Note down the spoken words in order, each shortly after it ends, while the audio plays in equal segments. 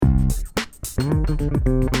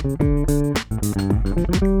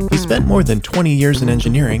spent more than 20 years in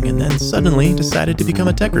engineering and then suddenly decided to become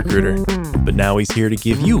a tech recruiter. But now he's here to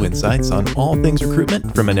give you insights on all things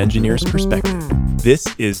recruitment from an engineer's perspective. This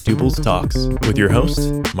is Duble's Talks with your host,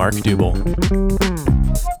 Mark Duble.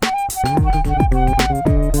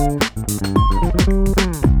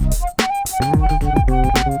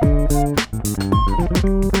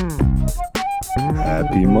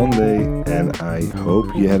 Happy Monday, and I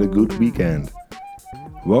hope you had a good weekend.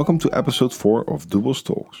 Welcome to episode 4 of Duble's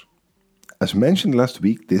Talks. As mentioned last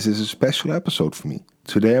week, this is a special episode for me.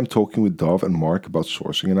 Today I'm talking with Dov and Mark about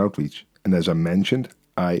sourcing and outreach. And as I mentioned,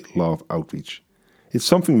 I love outreach. It's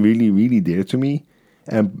something really dear to me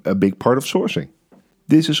and a big part of sourcing.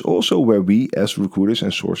 This is also where we as recruiters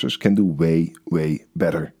and sourcers can do way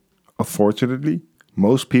better. Unfortunately,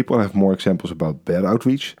 most people have more examples about bad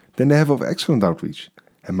outreach than they have of excellent outreach.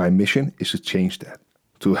 And my mission is to change that,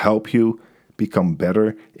 to help you become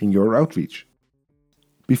better in your outreach.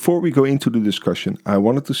 Before we go into the discussion, I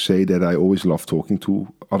wanted to say that I always love talking to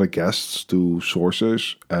other guests, to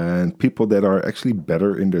sourcers, and people that are actually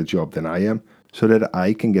better in their job than I am, so that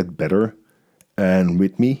I can get better, and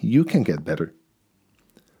with me, you can get better.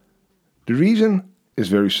 The reason is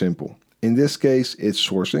very simple. In this case, it's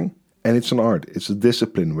sourcing, and it's an art. It's a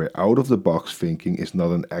discipline where out-of-the-box thinking is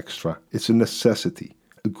not an extra, it's a necessity.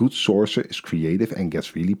 A good sourcer is creative and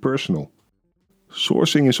gets really personal.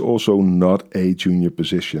 Sourcing is also not a junior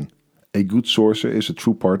position. A good sourcer is a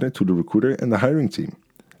true partner to the recruiter and the hiring team.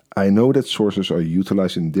 I know that sourcers are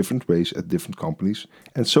utilized in different ways at different companies,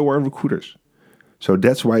 and so are recruiters. So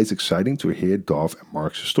that's why it's exciting to hear Dov and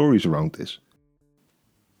Mark's stories around this.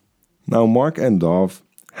 Now, Mark and Dov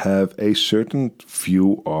have a certain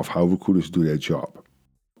view of how recruiters do their job.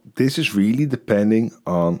 This is really depending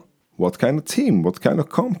on what kind of team, what kind of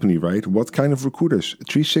company, right? What kind of recruiters? A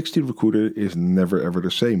 360 recruiter is never ever the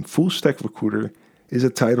same. Full stack recruiter is a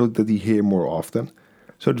title that you hear more often.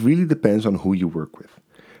 So it really depends on who you work with.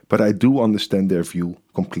 But I do understand their view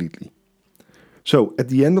completely. So at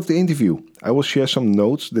the end of the interview, I will share some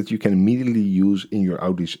notes that you can immediately use in your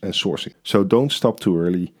outreach and sourcing. So don't stop too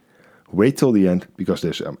early. Wait till the end because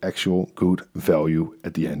there's some actual good value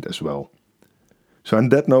at the end as well. So on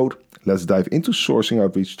that note, let's dive into sourcing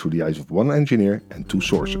outreach through the eyes of one engineer and two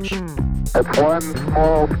sourcers. It's one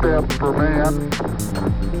small step for man,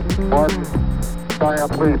 one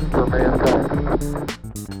giant leap for mankind.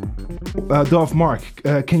 Dov, Mark,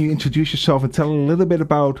 can you introduce yourself and tell a little bit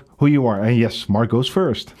about who you are? And yes, Mark goes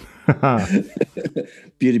first.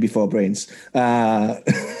 Beauty before brains. Mark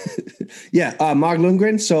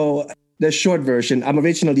Lundgren. So the short version, I'm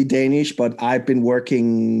originally Danish, but I've been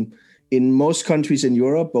working in most countries in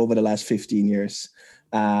Europe over the last 15 years.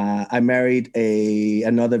 I married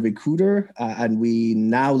another recruiter, and we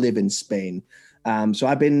now live in Spain. So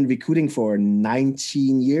I've been recruiting for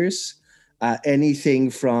 19 years. Anything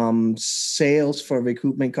from sales for a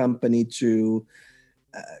recruitment company to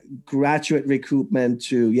graduate recruitment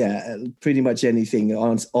to, pretty much anything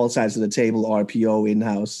on all sides of the table, RPO,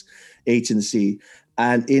 in-house, agency.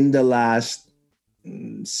 And in the last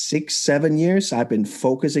 6-7 years, I've been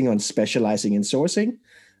focusing on specializing in sourcing.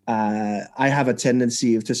 I have a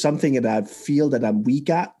tendency to something that I feel that I'm weak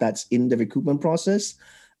at, that's in the recruitment process.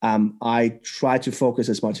 I try to focus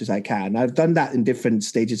as much as I can. I've done that in different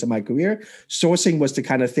stages of my career. Sourcing was the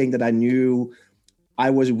kind of thing that I knew I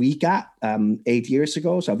was weak at 8 years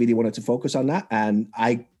ago. So I really wanted to focus on that. And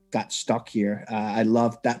I got stuck here. I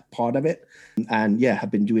love that part of it. And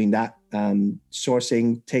I've been doing that.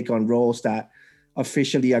 Sourcing, take on roles that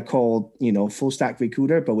officially are called, full stack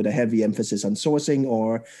recruiter, but with a heavy emphasis on sourcing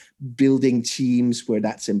or building teams where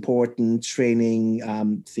that's important, training,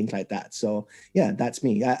 things like that. So that's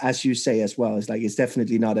me. As you say as well, it's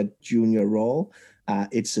definitely not a junior role.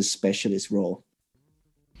 It's a specialist role.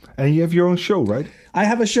 And you have your own show, right? I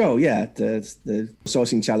have a show, the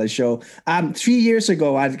Sourcing Challenge show. 3 years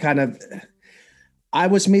ago, I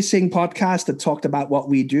was missing podcasts that talked about what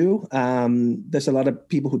we do. There's a lot of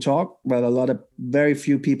people who talk, but very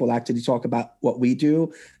few people actually talk about what we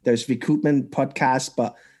do. There's recruitment podcasts,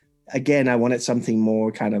 but again, I wanted something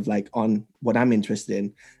more kind of like on what I'm interested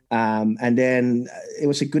in. And then it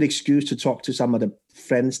was a good excuse to talk to some of the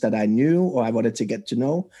friends that I knew or I wanted to get to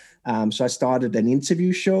know. So I started an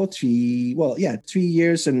interview show 3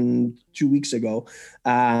 years and 2 weeks ago,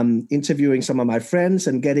 interviewing some of my friends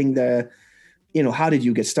and getting how did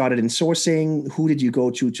you get started in sourcing? Who did you go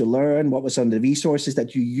to learn? What were some of the resources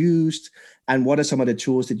that you used? And what are some of the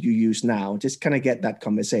tools that you use now? Just kind of get that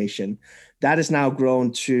conversation. That has now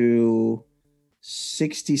grown to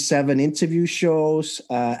 67 interview shows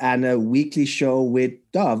and a weekly show with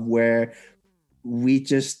Dov where we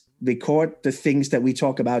just record the things that we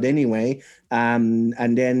talk about anyway. And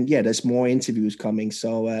then, there's more interviews coming.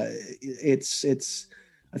 So it's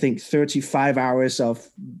I think 35 hours of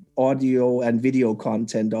audio and video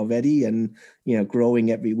content already, and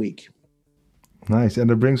growing every week. Nice. And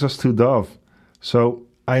that brings us to Dov. So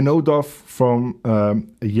I know Dov from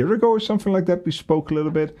a year ago or something like that. We spoke a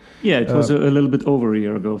little bit. Yeah, it was a little bit over a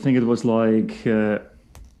year ago. I think it was like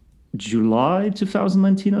July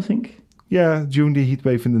 2019, I think. Yeah, during the heat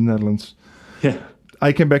wave in the Netherlands. Yeah.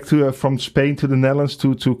 I came back from Spain to the Netherlands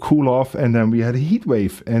to cool off, and then we had a heat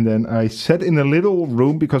wave. And then I sat in a little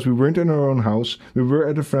room because we weren't in our own house. We were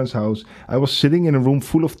at a friend's house. I was sitting in a room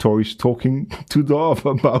full of toys, talking to Dov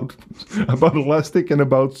about Elastic and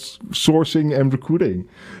about sourcing and recruiting.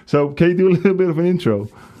 So can you do a little bit of an intro?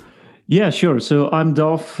 Yeah, sure. So I'm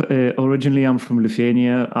Dov. Originally, I'm from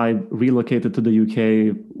Lithuania. I relocated to the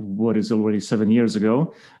UK, what is already 7 years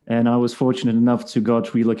ago. And I was fortunate enough to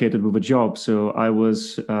got relocated with a job. So I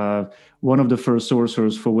was one of the first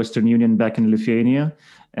sourcers for Western Union back in Lithuania.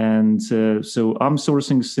 And so I'm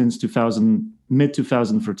sourcing since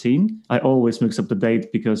mid-2013. I always mix up the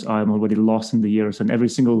date because I'm already lost in the years. And every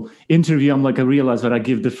single interview, I realize that I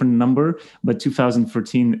give different number, but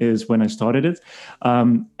 2013 is when I started it.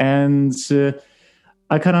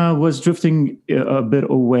 I kind of was drifting a bit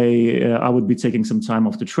away. I would be taking some time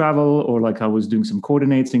off to travel, or I was doing some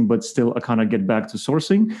coordinating, but still I kind of get back to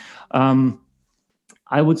sourcing.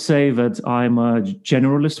 I would say that I'm a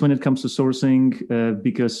generalist when it comes to sourcing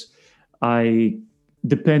because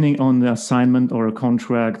depending on the assignment or a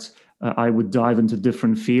contract, I would dive into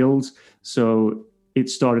different fields. So it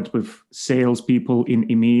started with salespeople in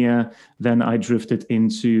EMEA. Then I drifted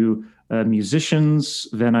into musicians.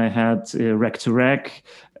 Then I had rec to rec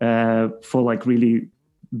for really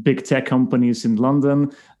big tech companies in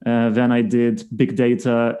London. Then I did big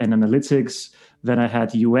data and analytics. Then I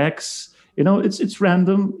had UX. It's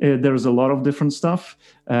random. There's a lot of different stuff.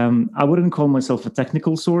 I wouldn't call myself a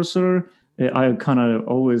technical sourcer. I kind of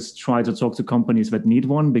always try to talk to companies that need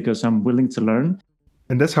one because I'm willing to learn.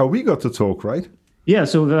 And that's how we got to talk, right? Yeah,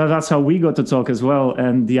 so that's how we got to talk as well.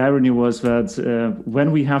 And the irony was that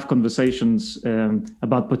when we have conversations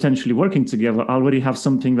about potentially working together, I already have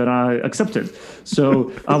something that I accepted.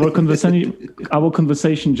 So our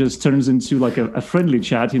conversation just turns into a friendly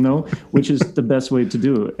chat, which is the best way to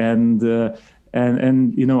do. And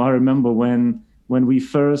I remember when we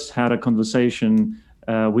first had a conversation,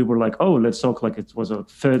 we were like, oh, let's talk it was a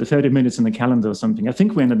 30 minutes in the calendar or something. I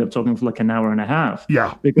think we ended up talking for an hour and a half.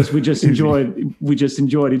 Yeah. Because we just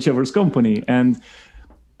enjoyed each other's company. And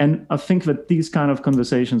I think that these kind of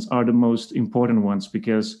conversations are the most important ones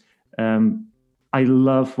because I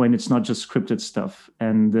love when it's not just scripted stuff.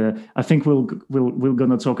 And I think we're going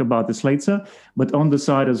to talk about this later. But on the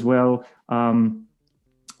side as well,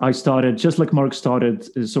 I started, just like Mark started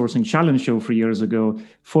Sourcing Challenge Show 3 years ago.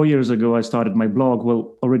 4 years ago, I started my blog.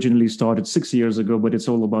 Well, originally started 6 years ago, but it's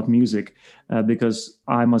all about music because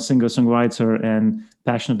I'm a singer-songwriter and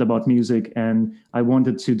passionate about music. And I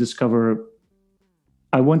wanted to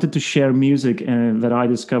share music that I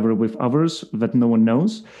discover with others that no one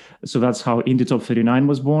knows. So that's how Indie Top 39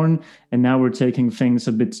 was born. And now we're taking things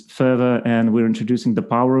a bit further and we're introducing the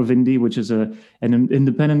Power of Indie, which is an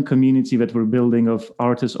independent community that we're building of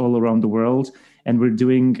artists all around the world. And we're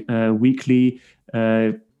doing weekly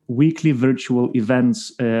virtual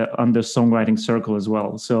events under Songwriting Circle as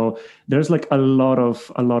well. So there's a lot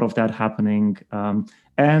of that happening.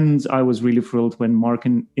 And I was really thrilled when Mark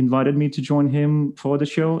invited me to join him for the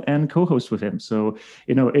show and co-host with him. So,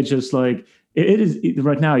 it's just it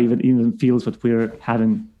right now even feels that we're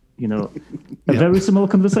having, a very similar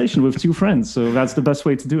conversation with two friends. So that's the best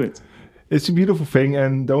way to do it. It's a beautiful thing.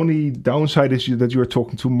 And the only downside is that you're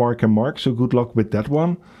talking to Mark and Mark. So good luck with that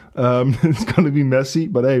one. It's going to be messy,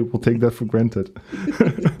 but hey, we'll take that for granted.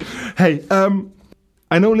 Hey,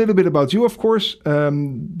 I know a little bit about you, of course.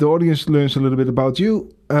 The audience learns a little bit about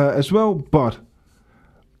you as well. But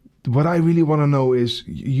what I really want to know is,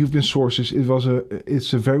 you've been sources.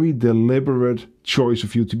 It's a very deliberate choice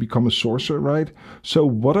of you to become a sourcer, right? So,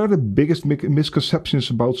 what are the biggest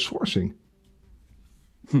misconceptions about sourcing?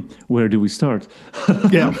 Where do we start?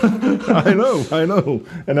 Yeah, I know,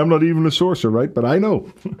 and I'm not even a sourcer, right? But I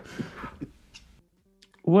know.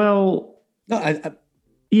 Well, no,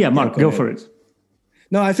 Mark, go for it.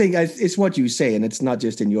 No, I think it's what you say, and it's not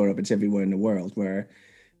just in Europe, it's everywhere in the world, where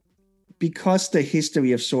because the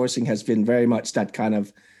history of sourcing has been very much that kind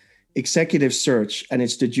of executive search, and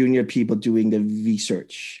it's the junior people doing the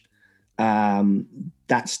research.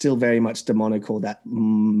 That's still very much the monocle that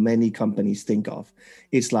many companies think of.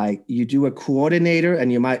 It's like you do a coordinator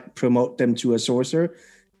and you might promote them to a sourcer,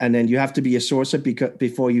 and then you have to be a sourcer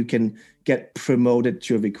before you can get promoted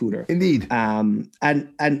to a recruiter. Indeed. And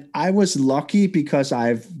I was lucky because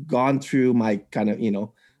I've gone through my kind of,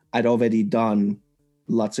 I'd already done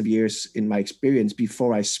lots of years in my experience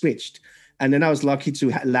before I switched. And then I was lucky to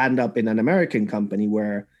land up in an American company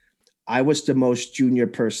where I was the most junior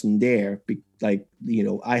person there.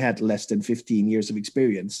 I had less than 15 years of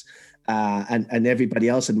experience. And everybody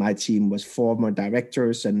else in my team was former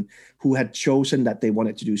directors and who had chosen that they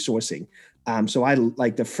wanted to do sourcing. So I,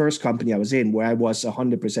 like the first company I was in where I was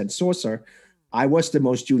 100% sourcer, I was the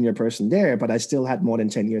most junior person there, but I still had more than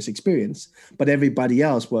 10 years experience. But everybody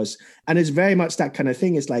else was, and it's very much that kind of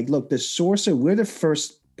thing. It's like, look, the sourcer, we're the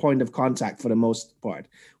first point of contact for the most part.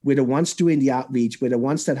 We're the ones doing the outreach. We're the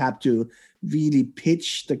ones that have to really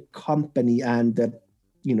pitch the company and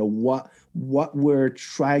what we're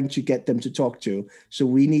trying to get them to talk to. So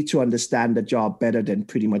we need to understand the job better than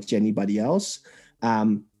pretty much anybody else.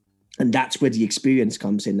 And that's where the experience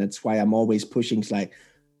comes in. That's why I'm always pushing. It's like,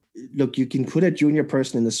 look, you can put a junior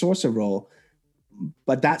person in the sourcer role,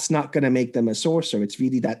 but that's not going to make them a sourcer. It's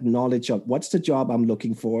really that knowledge of what's the job I'm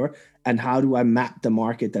looking for and how do I map the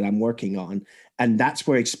market that I'm working on. And that's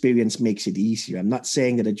where experience makes it easier. I'm not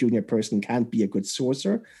saying that a junior person can't be a good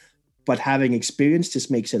sourcer, but having experience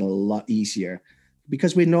just makes it a lot easier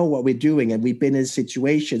because we know what we're doing. And we've been in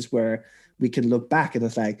situations where we can look back and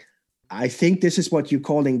it's like, I think this is what you're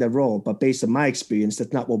calling the role, but based on my experience,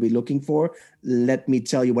 that's not what we're looking for. Let me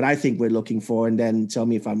tell you what I think we're looking for and then tell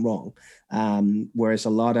me if I'm wrong. Whereas a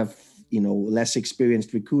lot of, less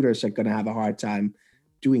experienced recruiters are going to have a hard time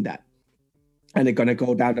doing that. And they're going to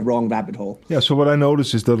go down the wrong rabbit hole. Yeah, so what I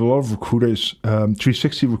noticed is that a lot of recruiters,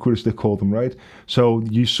 360 recruiters, they call them, right? So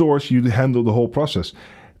you source, you handle the whole process.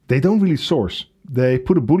 They don't really source. They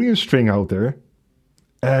put a Boolean string out there,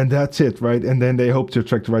 and that's it, right? And then they hope to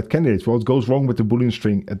attract the right candidates. Well, it goes wrong with the Boolean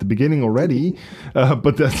string at the beginning already,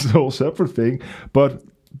 but that's a whole separate thing. But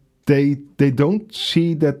they don't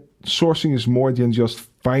see that sourcing is more than just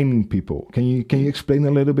finding people. Can you explain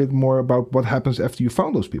a little bit more about what happens after you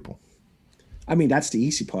found those people? I mean, that's the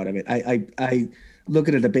easy part of it. I look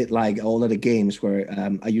at it a bit like all of the games where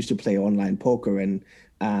I used to play online poker, and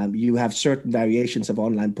you have certain variations of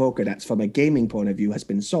online poker that's from a gaming point of view has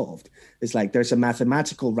been solved. It's like there's a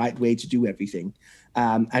mathematical right way to do everything.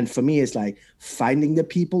 And for me, it's like finding the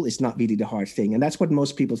people is not really the hard thing. And that's what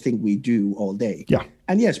most people think we do all day. Yeah.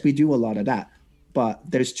 And yes, we do a lot of that. But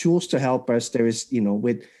there's tools to help us. There is,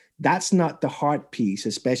 that's not the hard piece,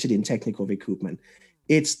 especially in technical recruitment.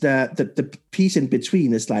 It's the piece in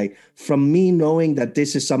between. It's like, from me knowing that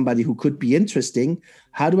this is somebody who could be interesting,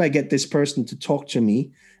 how do I get this person to talk to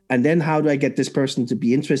me? And then how do I get this person to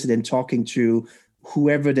be interested in talking to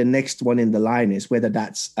whoever the next one in the line is, whether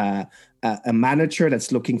that's a manager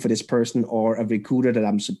that's looking for this person or a recruiter that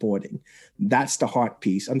I'm supporting? That's the hard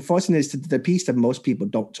piece. Unfortunately, it's the piece that most people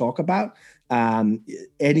don't talk about.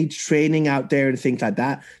 Any training out there and things like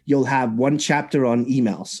that, you'll have one chapter on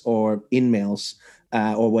emails or in-mails,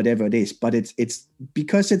 or whatever it is, but it's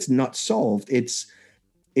because it's not solved.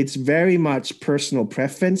 It's very much personal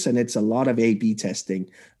preference, and it's a lot of A/B testing.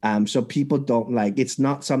 So people don't it's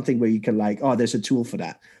not something where you can there's a tool for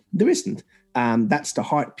that. There isn't. That's the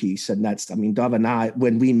hard piece, and Dov and I,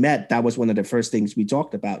 when we met, that was one of the first things we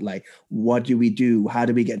talked about. Like, what do we do? How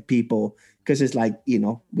do we get people? Because it's like,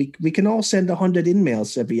 we can all send 100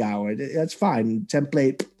 emails every hour. That's fine.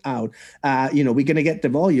 Template out. We're going to get the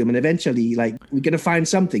volume, and eventually, we're going to find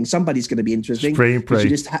something. Somebody's going to be interesting. Spray and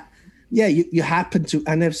pray. You happen to,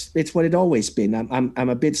 and it's what it always been. I'm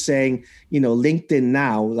a bit saying, LinkedIn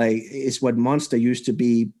now, is what Monster used to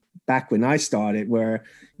be back when I started, where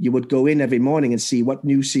you would go in every morning and see what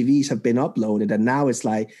new CVs have been uploaded. And now it's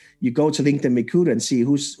like, you go to LinkedIn Recruiter and see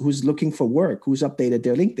who's looking for work, who's updated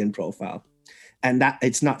their LinkedIn profile. And that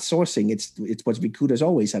it's not sourcing. It's what recruiters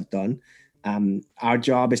always have done. Our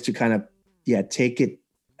job is to kind of, take it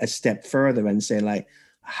a step further and say,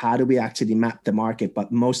 how do we actually map the market?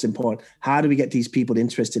 But most important, how do we get these people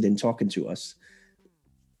interested in talking to us?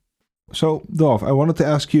 So, Dov, I wanted to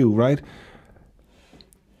ask you, right?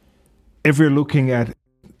 If we're looking at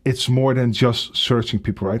it's more than just searching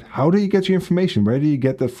people, right? How do you get your information? Where do you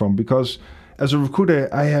get that from? Because as a recruiter,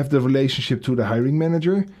 I have the relationship to the hiring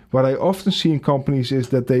manager. What I often see in companies is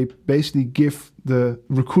that they basically give the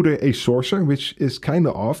recruiter a sourcer, which is kind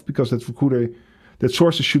of off because that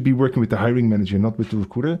sourcer should be working with the hiring manager, not with the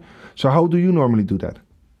recruiter. So how do you normally do that?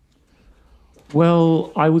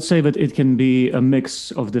 Well, I would say that it can be a mix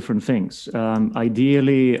of different things.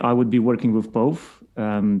 Ideally, I would be working with both.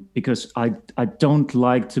 Because I don't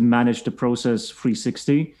like to manage the process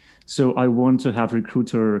 360. So I want to have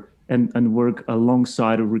recruiter and work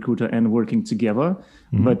alongside a recruiter and working together.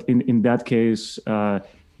 But in that case,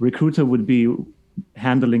 recruiter would be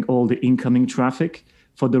handling all the incoming traffic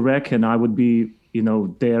for the rec, and I would be,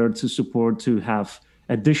 there to support, to have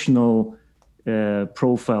additional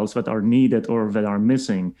profiles that are needed or that are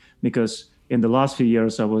missing. Because in the last few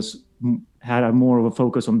years, I had a more of a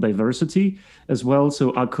focus on diversity as well.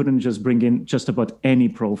 So I couldn't just bring in just about any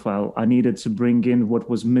profile. I needed to bring in what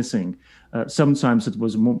was missing. Sometimes it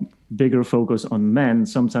was bigger focus on men.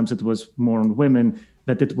 Sometimes it was more on women,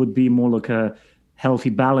 that it would be more like a healthy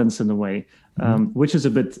balance in a way, which is a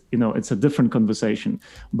bit, it's a different conversation.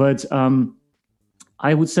 But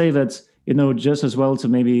I would say that, just as well to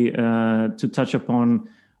maybe to touch upon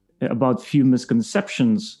about few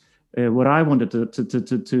misconceptions, what I wanted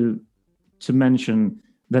to mention,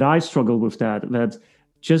 that I struggle with that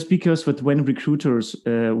just because that when recruiters,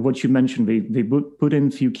 what you mentioned, they put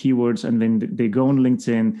in few keywords and then they go on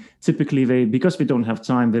LinkedIn, typically because we don't have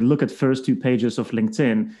time, they look at first 2 pages of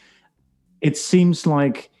LinkedIn. It seems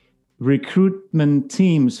like recruitment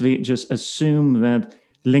teams, they just assume that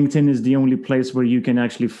LinkedIn is the only place where you can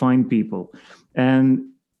actually find people. And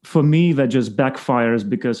for me, that just backfires,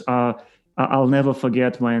 because I'll never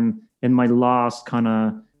forget when in my last kind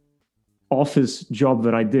of office job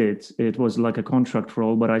that I did, it was like a contract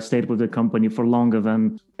role, but I stayed with the company for longer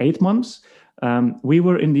than 8 months. We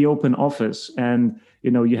were in the open office, and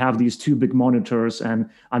you have these 2 big monitors, and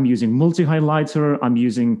I'm using multi-highlighter.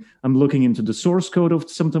 I'm looking into the source code of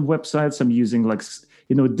some of the websites. I'm using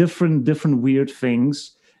different weird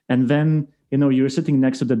things. And then, you're sitting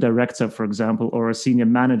next to the director, for example, or a senior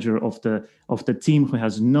manager of the team who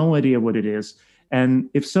has no idea what it is. And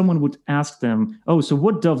if someone would ask them, so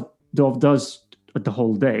what Dov does the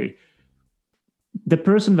whole day, the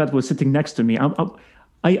person that was sitting next to me,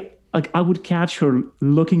 I would catch her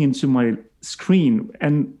looking into my screen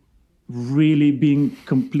and really being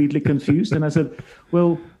completely confused. And I said,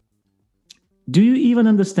 well, do you even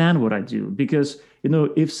understand what I do? Because,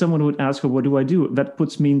 if someone would ask her, what do I do? That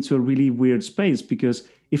puts me into a really weird space, because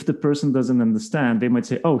if the person doesn't understand, they might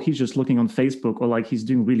say, he's just looking on Facebook, or like he's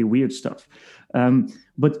doing really weird stuff.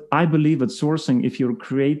 But I believe at sourcing, if you're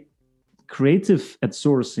creative at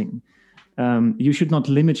sourcing, you should not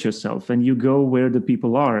limit yourself, and you go where the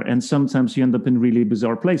people are. And sometimes you end up in really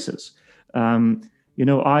bizarre places. I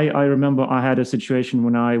remember I had a situation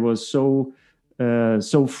when I was so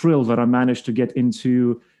thrilled that I managed to get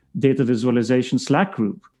into data visualization Slack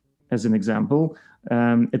group, as an example.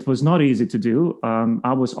 It was not easy to do.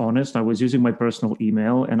 I was honest. I was using my personal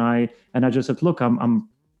email, and I just said, look, I'm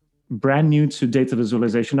brand new to data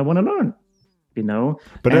visualization. I want to learn,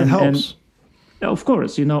 But that helps. And of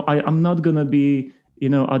course, I'm not going to be,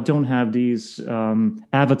 I don't have these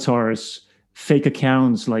avatars, fake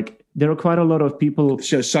accounts. Like, there are quite a lot of people.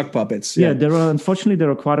 Sure, sock puppets. Yeah, there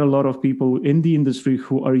are quite a lot of people in the industry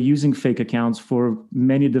who are using fake accounts for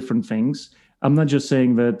many different things. I'm not just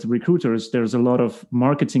saying that recruiters, there's a lot of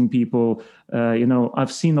marketing people.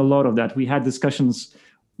 I've seen a lot of that. We had discussions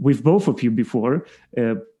with both of you before,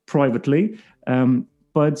 privately.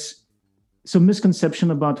 But some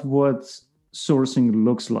misconception about what sourcing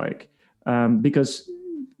looks like. Because,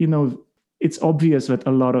 it's obvious that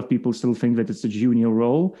a lot of people still think that it's a junior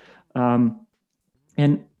role.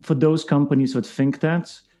 And for those companies that think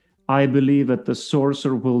that, I believe that the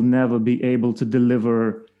sourcer will never be able to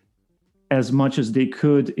deliver as much as they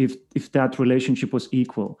could if that relationship was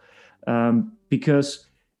equal. Because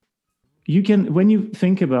when you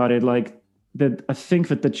think about it, like that, I think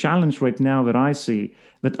that the challenge right now that I see,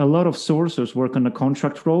 that a lot of sourcers work on the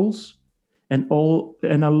contract roles, and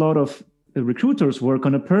a lot of recruiters work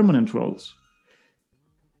on the permanent roles,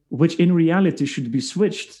 which in reality should be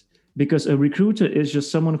switched, because a recruiter is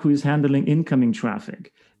just someone who is handling incoming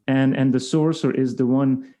traffic. And the sourcer is the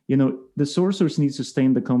one, the sourcers need to stay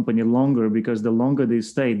in the company longer, because the longer they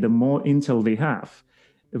stay, the more intel they have.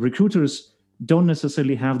 Recruiters don't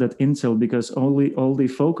necessarily have that intel, because all they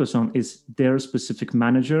focus on is their specific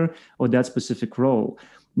manager or that specific role.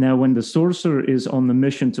 Now, when the sourcer is on the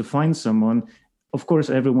mission to find someone, of course,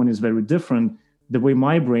 everyone is very different. The way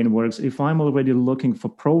my brain works, if I'm already looking for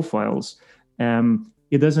profiles,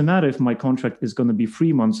 it doesn't matter if my contract is going to be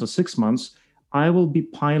 3 months or 6 months. I will be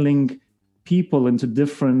piling people into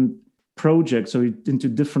different projects or into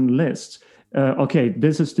different lists. Okay,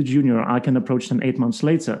 this is the junior. I can approach them 8 months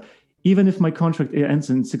later. Even if my contract ends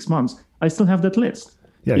in 6 months, I still have that list.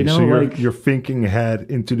 Yeah, so you're thinking ahead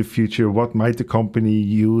into the future. What might the company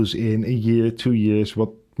use in a year, 2 years? What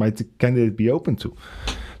might the candidate be open to?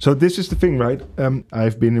 So this is the thing, right?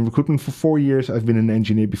 I've been in recruitment for 4 years. I've been an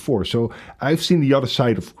engineer before. So I've seen the other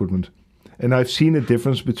side of recruitment. And I've seen a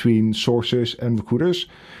difference between sourcers and recruiters.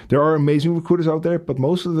 There are amazing recruiters out there, but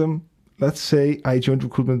most of them, let's say I joined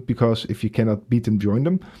recruitment because if you cannot beat them, join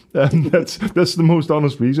them. That's the most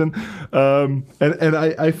honest reason. And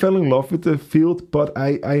I fell in love with the field, but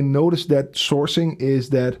I noticed that sourcing is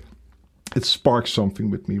that it sparks something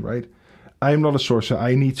with me, right? I'm not a sourcer.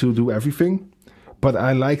 I need to do everything, but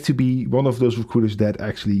I like to be one of those recruiters that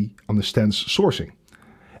actually understands sourcing.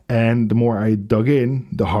 And the more I dug in,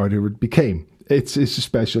 the harder it became. It's a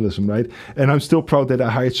specialism, right? And I'm still proud that I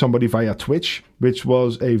hired somebody via Twitch, which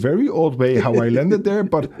was a very odd way how I landed there,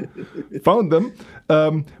 but found them.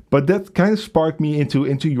 But that kind of sparked me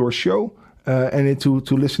into your show and into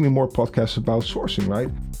listening more podcasts about sourcing, right?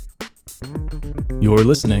 You're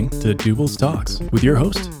listening to Duble's Talks with your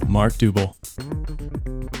host, Mark Duble.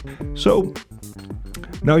 So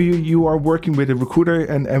now you are working with a recruiter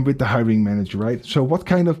and with the hiring manager, right? So what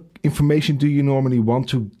kind of information do you normally want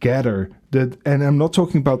to gather? And I'm not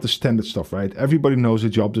talking about the standard stuff, right? Everybody knows a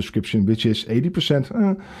job description, which is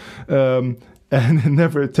 80%, and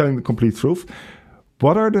never telling the complete truth.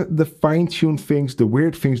 What are the fine-tuned things, the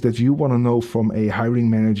weird things that you want to know from a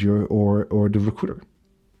hiring manager or the recruiter?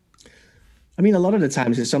 I mean, a lot of the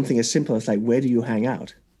times it's something as simple as like, where do you hang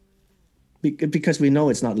out? Because we know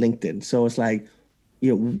it's not LinkedIn. So it's like,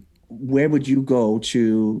 where would you go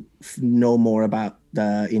to know more about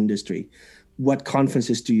the industry? What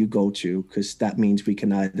conferences do you go to? Because that means we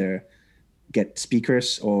can either get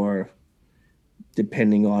speakers or,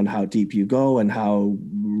 depending on how deep you go and how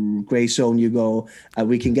gray zone you go,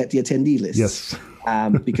 we can get the attendee list. Yes.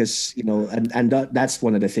 Because, that's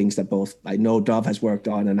one of the things that both I know Dov has worked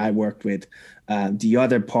on and I worked with. The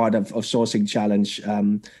other part of Sourcing Challenge,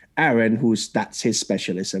 Aaron, that's his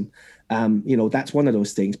specialism. That's one of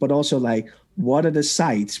those things. But also, like, what are the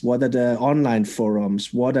sites? What are the online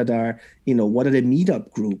forums? What are the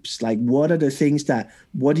meetup groups? Like, what are the things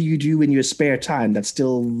what do you do in your spare time that's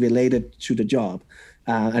still related to the job?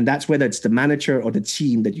 And that's whether it's the manager or the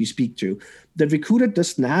team that you speak to. The recruiter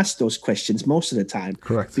doesn't ask those questions most of the time.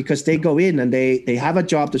 Correct. Because they go in and they have a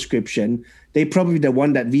job description. They probably the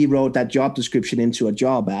one that rewrote that job description into a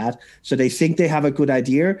job ad. So they think they have a good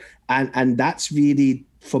idea. And that's really,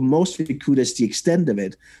 for most recruiters, the extent of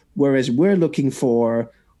it. Whereas we're looking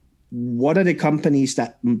for, what are the companies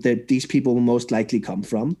that these people will most likely come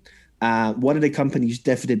from? What are the companies you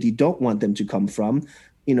definitely don't want them to come from?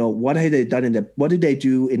 What have they done what do they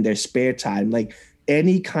do in their spare time? Like,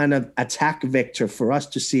 any kind of attack vector for us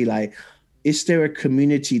to see, like, is there a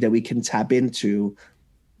community that we can tap into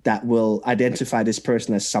that will identify this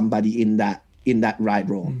person as somebody in that right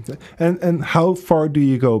role? And how far do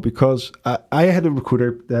you go? Because I had a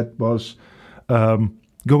recruiter that was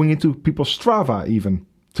going into people's Strava even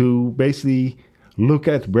to basically look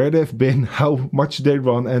at where they've been, how much they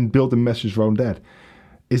run, and build a message around that.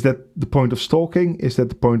 Is that the point of stalking? Is that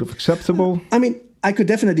the point of acceptable? I mean, I could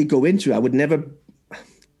definitely go into it. I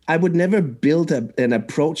would never build an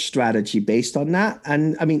approach strategy based on that.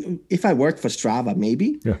 And I mean, if I worked for Strava,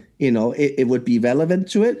 maybe, it would be relevant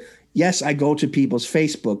to it. Yes, I go to people's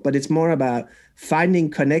Facebook, but it's more about finding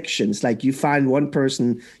connections. Like, you find one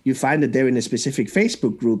person, you find that they're in a specific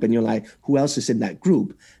Facebook group, and you're like, who else is in that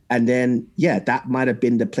group? And then, that might have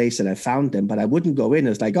been the place that I found them, but I wouldn't go in.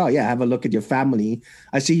 It's like, oh yeah, have a look at your family.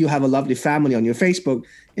 I see you have a lovely family on your Facebook.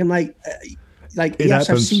 And like, yes, happens.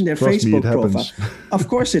 I've seen their Trust Facebook me, profile. Of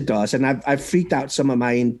course it does. And I've freaked out some of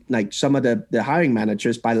the hiring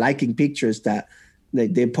managers by liking pictures that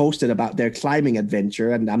they posted about their climbing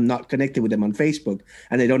adventure, and I'm not connected with them on Facebook,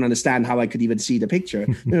 and they don't understand how I could even see the picture.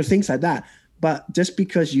 Things like that. But just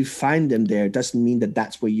because you find them there doesn't mean that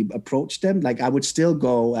that's where you approach them. Like, I would still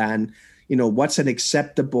go and, what's an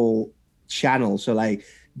acceptable channel? So, like,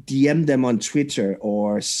 DM them on Twitter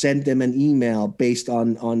or send them an email based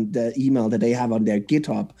on the email that they have on their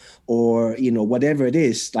GitHub, or, whatever it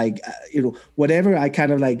is. Like, whatever I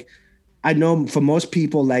kind of like. I know for most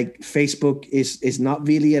people, like, Facebook is not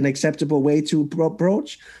really an acceptable way to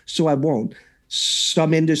approach, so I won't.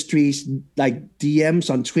 Some industries, like DMs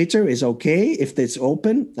on Twitter is okay. If it's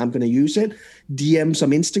open, I'm going to use it. DMs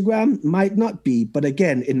on Instagram might not be. But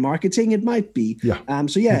again, in marketing, it might be. Yeah.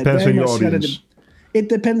 Depends on your audience. It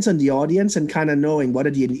depends on the audience and kind of knowing what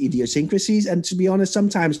are the idiosyncrasies. And to be honest,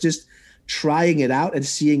 sometimes just trying it out and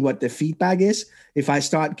seeing what the feedback is. If I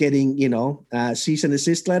start getting, cease and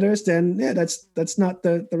desist letters, then that's not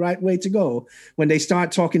the right way to go. When they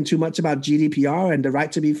start talking too much about GDPR and the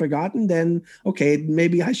right to be forgotten, then okay,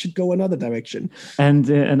 maybe I should go another direction.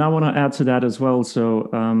 And I want to add to that as well. So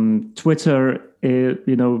Twitter,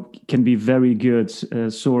 can be very good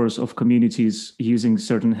source of communities using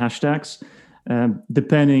certain hashtags.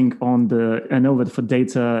 depending on I know that for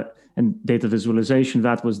data and data visualization,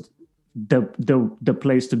 that was the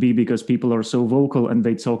place to be because people are so vocal and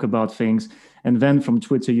they talk about things. And then from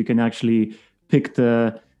Twitter, you can actually pick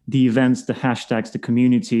the events, the hashtags, the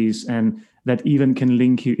communities, and that even can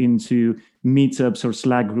link you into meetups or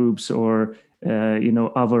Slack groups or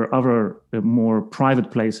other more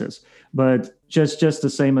private places. But just the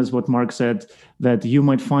same as what Mark said, that you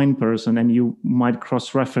might find person and you might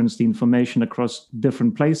cross-reference the information across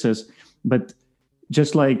different places. But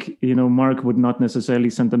just like, Mark would not necessarily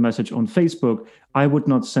send a message on Facebook, I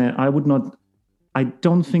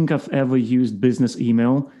don't think I've ever used business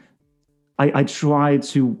email. I try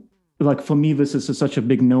to, for me, this is such a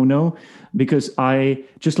big no-no because I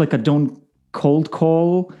don't cold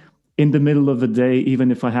call in the middle of the day,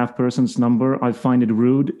 even if I have person's number. I find it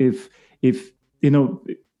rude if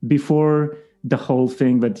before the whole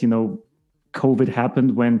thing that, COVID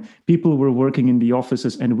happened, when people were working in the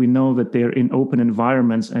offices and we know that they're in open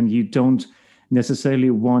environments and you don't necessarily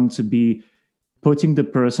want to be putting the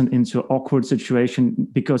person into an awkward situation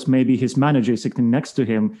because maybe his manager is sitting next to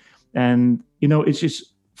him. And, it's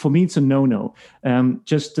just, for me, it's a no-no.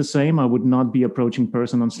 Just the same, I would not be approaching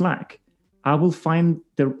person on Slack. I will find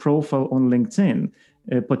their profile on LinkedIn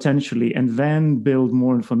potentially, and then build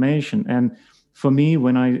more information. And for me,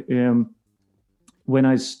 when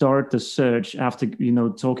I start the search after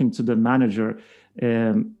talking to the manager,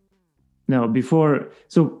 when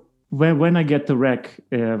I get the rec,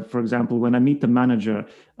 for example, when I meet the manager,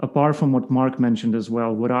 apart from what Mark mentioned as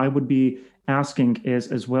well, what I would be asking is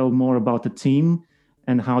as well more about the team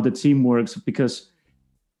and how the team works, because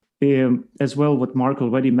as well what Mark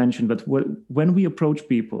already mentioned, but when we approach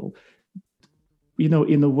people,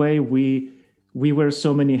 in a way we wear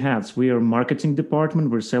so many hats. We are marketing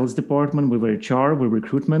department, we're sales department, we were HR, we're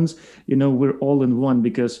recruitment, we're all in one,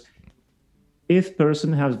 because if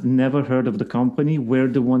person has never heard of the company, we're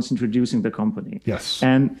the ones introducing the company. Yes.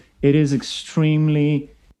 And it's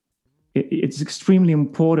extremely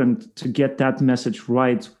important to get that message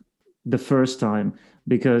right the first time,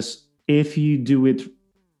 because if you do it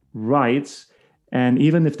right, and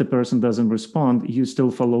even if the person doesn't respond, you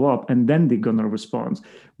still follow up and then they're going to respond.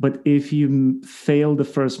 But if you fail the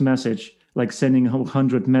first message, like sending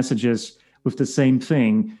 100 messages with the same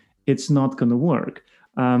thing, it's not going to work.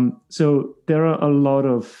 So there are a lot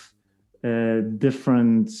of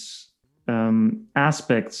different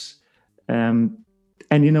aspects. And,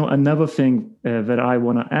 another thing that I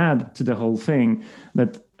want to add to the whole thing,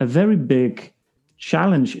 that a very big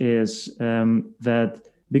challenge is that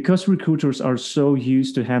because recruiters are so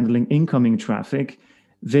used to handling incoming traffic,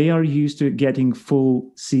 they are used to getting full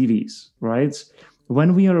CVs, right?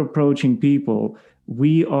 When we are approaching people,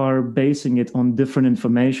 we are basing it on different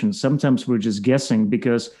information. Sometimes we're just guessing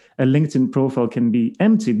because a LinkedIn profile can be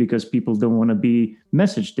empty because people don't want to be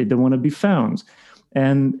messaged, they don't want to be found.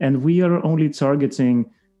 And we are only targeting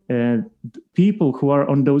people who are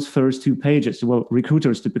on those first two pages. Well,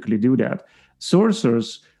 recruiters typically do that.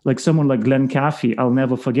 Sourcers, like someone like Glenn Caffey, I'll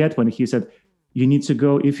never forget when he said, you need to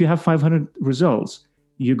go, if you have 500 results,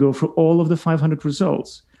 you go through all of the 500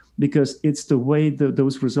 results, because it's the way that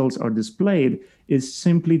those results are displayed is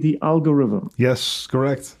simply the algorithm. Yes,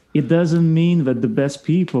 correct. It doesn't mean that the best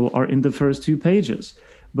people are in the first two pages,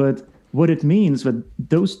 but what it means that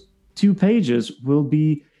those 2 pages will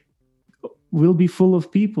be full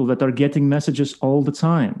of people that are getting messages all the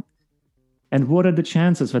time. And what are the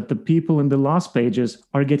chances that the people in the last pages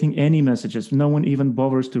are getting any messages? No one even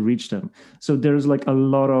bothers to reach them. So there's like a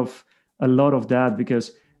lot of that,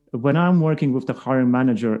 because when I'm working with the hiring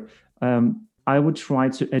manager, I would try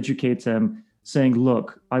to educate them, saying,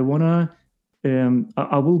 "Look, I will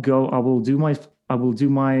do my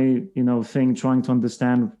thing, trying to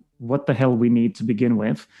understand what the hell we need to begin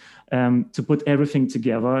with, to put everything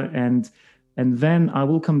together, and then I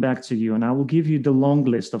will come back to you and I will give you the long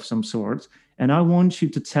list of some sort. And I want you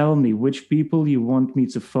to tell me which people you want me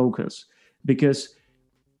to focus, because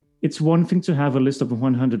it's one thing to have a list of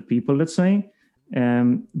 100 people, let's say.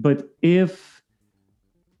 But if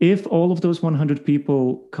all of those 100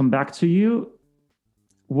 people come back to you,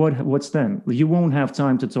 what's then? You won't have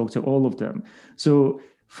time to talk to all of them. So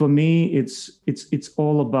for me, it's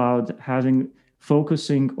all about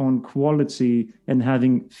focusing on quality and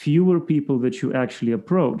having fewer people that you actually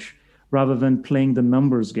approach, rather than playing the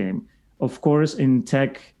numbers game. Of course, in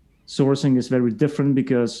tech, sourcing is very different,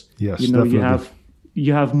 because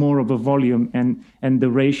you have more of a volume, and the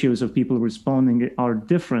ratios of people responding are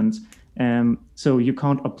different. So you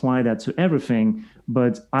can't apply that to everything,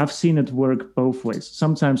 but I've seen it work both ways.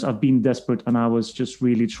 Sometimes I've been desperate and I was just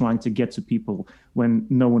really trying to get to people when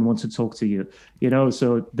no one wants to talk to you,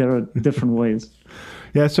 so there are different ways.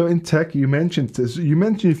 Yeah, so in tech, you mentioned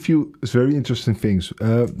a few very interesting things.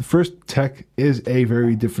 First, tech is a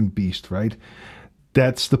very different beast, right?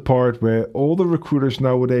 That's the part where all the recruiters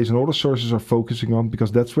nowadays and all the sources are focusing on, because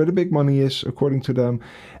that's where the big money is, according to them.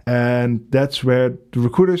 And that's where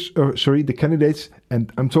the candidates,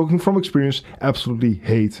 and I'm talking from experience, absolutely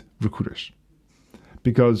hate recruiters.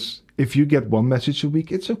 Because if you get one message a week,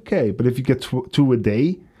 it's okay. But if you get two a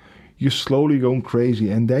day, you're slowly going crazy.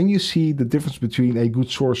 And then you see the difference between a good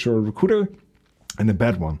source or a recruiter and a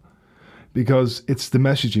bad one. Because it's the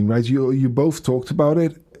messaging, right? You both talked about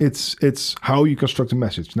it. It's how you construct a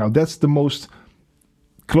message. Now, that's the most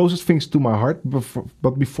closest things to my heart.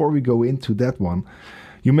 But before we go into that one,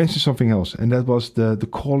 you mentioned something else, and that was the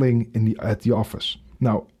calling at the office.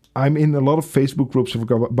 Now, I'm in a lot of Facebook groups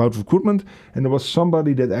about recruitment, and there was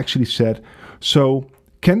somebody that actually said, so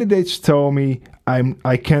candidates tell me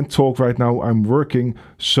I can't talk right now, I'm working,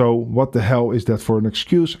 so what the hell is that for an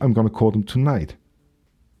excuse? I'm going to call them tonight.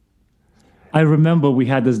 I remember we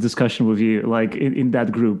had this discussion with you, like in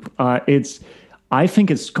that group. I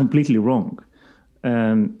think it's completely wrong.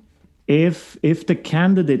 If the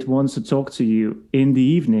candidate wants to talk to you in the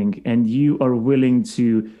evening and you are willing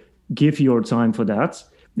to give your time for that,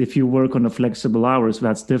 if you work on a flexible hours,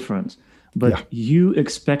 that's different. But you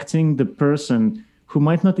expecting the person who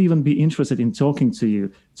might not even be interested in talking to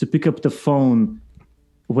you to pick up the phone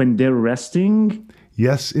when they're resting.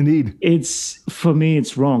 Yes, indeed. For me,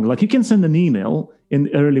 it's wrong. Like, you can send an email in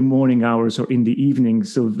the early morning hours or in the evening,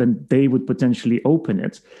 so then they would potentially open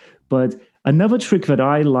it. But another trick that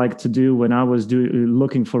I like to do when I was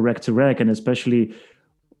looking for rec to rec, and especially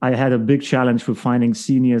I had a big challenge with finding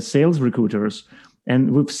senior sales recruiters,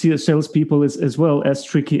 and with salespeople is as well as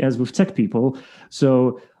tricky as with tech people.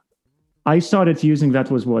 So I started using that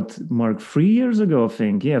was Mark, 3 years ago, I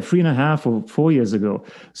think. Yeah, 3.5 or 4 years ago.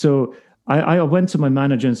 So I went to my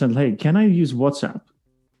manager and said, hey, can I use WhatsApp?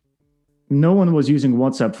 No one was using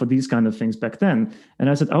WhatsApp for these kind of things back then. And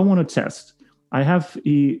I said, I want to test. I have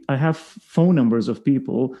phone numbers of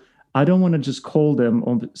people. I don't want to just call them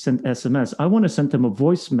or send SMS. I want to send them a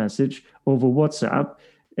voice message over WhatsApp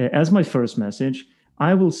as my first message.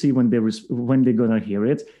 I will see when they're going to hear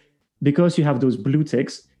it. Because you have those blue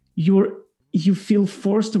ticks, you feel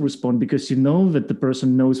forced to respond because you know that the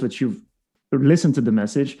person knows that you've listened to the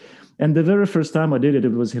message. And the very first time I did it,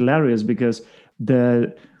 it was hilarious because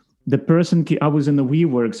the person, I was in the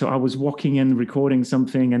WeWork, so I was walking in, recording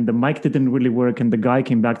something, and the mic didn't really work. And the guy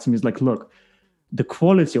came back to me, he's like, look, the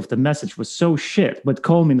quality of the message was so shit, but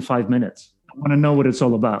call me in 5 minutes. I want to know what it's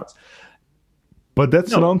all about. But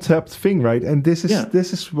that's an untapped thing, right? And this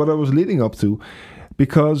is what I was leading up to,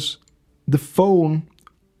 because the phone,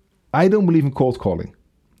 I don't believe in cold calling.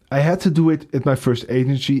 I had to do it at my first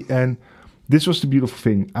agency, and this was the beautiful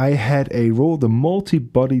thing. I had a role, the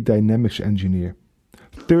multi-body dynamics engineer.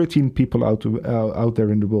 13 people out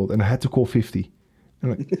there in the world, and I had to call 50. I'm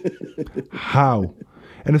like, how?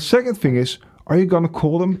 And the second thing is, are you going to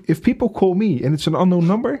call them? If people call me and it's an unknown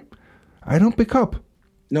number, I don't pick up.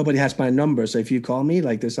 Nobody has my number, so if you call me,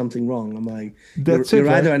 like, there's something wrong. I'm like, you're either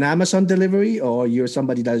right? an Amazon delivery or you're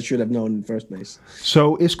somebody that I should have known in the first place.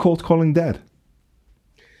 So is cold calling dead?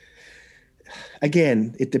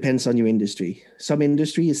 Again, it depends on your industry. Some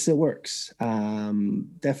industry it still works.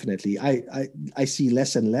 Definitely. I see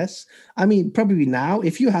less and less. I mean, probably now,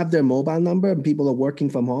 if you have their mobile number and people are working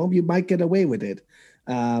from home, you might get away with it.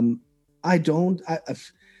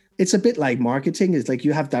 It's a bit like marketing. It's like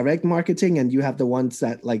you have direct marketing and you have the ones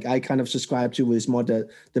that, like, I kind of subscribe to is more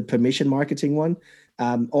the permission marketing one.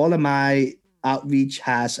 All of my outreach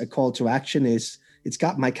has a call to action. It's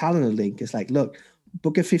got my calendar link. It's like, look,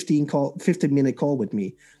 book a 15-minute call with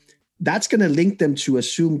me. That's going to link them to a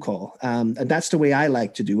Zoom call. And that's the way I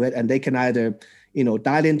like to do it. And they can either,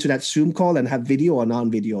 dial into that Zoom call and have video or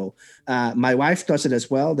non-video. My wife does it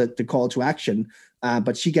as well, the call to action.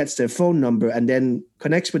 But she gets their phone number and then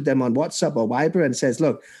connects with them on WhatsApp or Viber and says,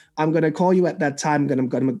 look, I'm going to call you at that time. I'm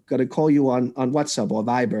going to call you on WhatsApp or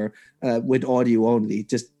Viber with audio only,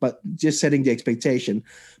 just setting the expectation.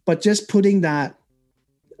 But just putting that,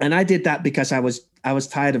 and I did that because I was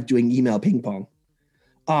tired of doing email ping pong.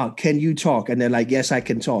 Oh, can you talk? And they're like, yes, I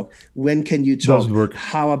can talk. When can you talk? Doesn't work.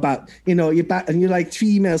 How about, you're back, and you're like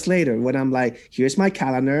 3 emails later when I'm like, here's my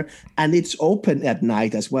calendar, and it's open at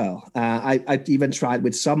night as well. I even tried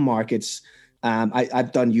with some markets.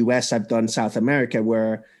 I've done US, I've done South America,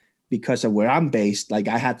 where because of where I'm based, like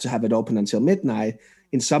I had to have it open until midnight.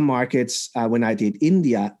 in some markets, when I did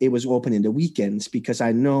India, it was open in the weekends because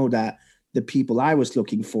I know that the people I was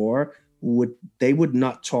looking for would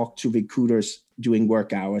not talk to recruiters during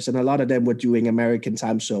work hours. And a lot of them were doing American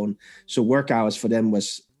time zone. So work hours for them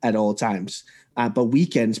was at all times. But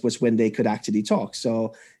weekends was when they could actually talk.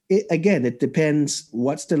 So it depends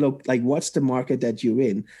what's the market that you're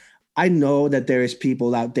in. I know that there is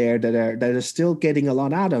people out there that are still getting a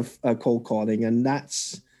lot out of cold calling, and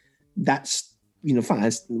that's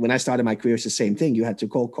fine. When I started my career, it's the same thing. You had to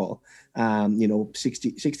cold call,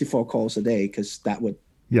 64 calls a day because that would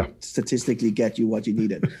statistically get you what you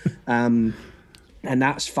needed. And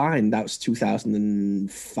that's fine. That was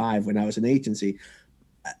 2005 when I was an agency.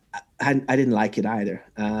 I didn't like it either.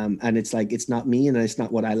 And it's like, it's not me and it's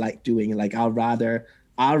not what I like doing. Like, I'll rather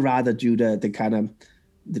do the kind of,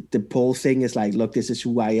 the pull thing is like, look, this is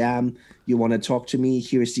who I am. You want to talk to me?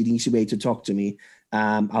 Here's the easy way to talk to me.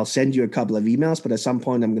 I'll send you a couple of emails, but at some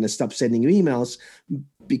point I'm going to stop sending you emails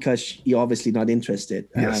because you're obviously not interested.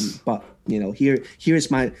 Yes. But here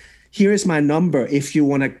is my number if you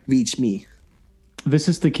want to reach me. This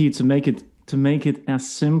is the key, to make it as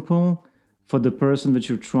simple for the person that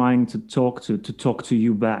you're trying to talk to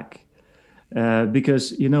you back.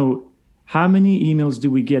 Because, how many emails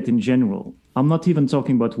do we get in general? I'm not even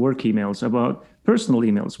talking about work emails, about personal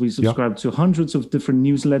emails. We subscribe to hundreds of different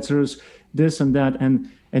newsletters, this and that.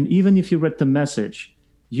 And even if you read the message,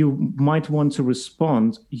 you might want to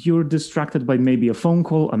respond. You're distracted by maybe a phone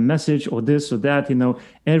call, a message, or this or that.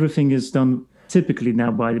 Everything is done typically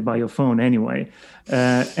now by your phone anyway.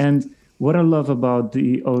 And what I love about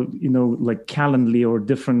the, like Calendly or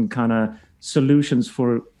different kind of solutions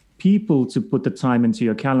for people to put the time into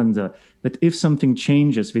your calendar, that if something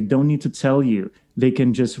changes, they don't need to tell you. They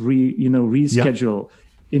can just reschedule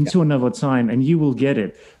into another time, and you will get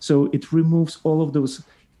it. So it removes all of those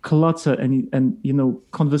clutter and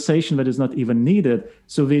conversation that is not even needed.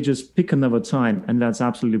 So they just pick another time, and that's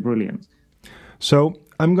absolutely brilliant. So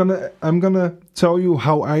I'm gonna tell you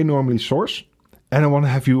how I normally source, and I want to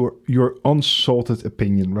have your unsalted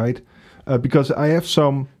opinion, right? Because I have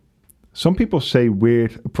some people say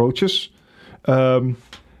weird approaches.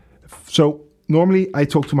 So normally I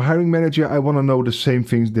talk to my hiring manager. I want to know the same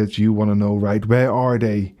things that you want to know, right? Where are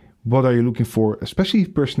they? What are you looking for? Especially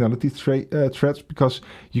personality traits, because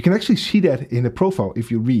you can actually see that in a profile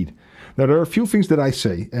if you read. Now, there are a few things that I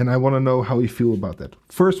say, and I want to know how you feel about that.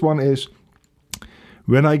 First one is,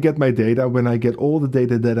 when I get my data, when I get all the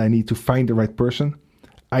data that I need to find the right person,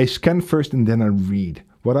 I scan first and then I read.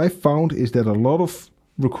 What I found is that a lot of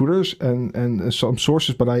recruiters and some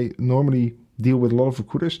sources, but I normally deal with a lot of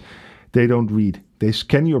recruiters, they don't read. They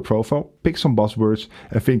scan your profile, pick some buzzwords,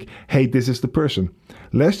 and think, hey, this is the person.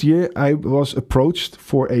 Last year, I was approached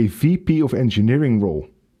for a VP of engineering role.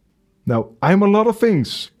 Now, I'm a lot of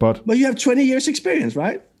things, but you have 20 years experience,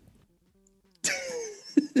 right?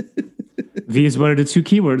 These were the two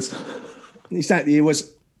keywords. Exactly. It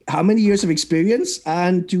was how many years of experience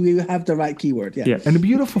and do you have the right keyword? Yeah. And the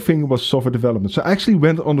beautiful thing was software development. So I actually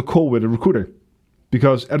went on the call with a recruiter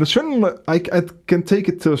because at a certain, I can take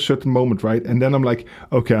it to a certain moment, right? And then I'm like,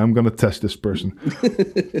 okay, I'm going to test this person.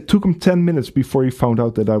 It took him 10 minutes before he found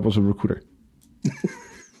out that I was a recruiter.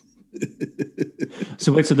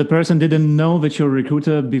 So wait, so the person didn't know that you're a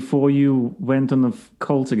recruiter before you went on a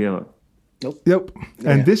call together? Nope. Yep.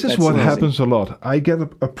 And this is what happens a lot. I get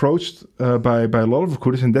approached by a lot of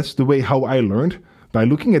recruiters, and that's the way how I learned, by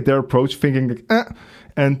looking at their approach, thinking like,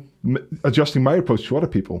 and adjusting my approach to other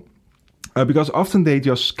people. Because often they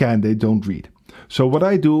just scan, they don't read. So what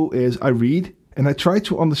I do is I read and I try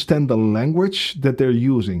to understand the language that they're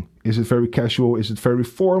using. Is it very casual? Is it very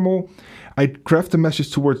formal? I craft a message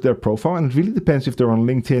towards their profile, and it really depends if they're on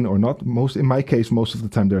LinkedIn or not. In my case, most of the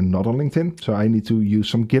time they're not on LinkedIn, so I need to use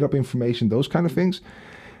some GitHub information, those kind of things.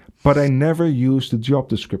 But I never use the job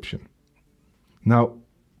description. Now,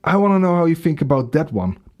 I want to know how you think about that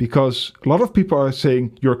one, because a lot of people are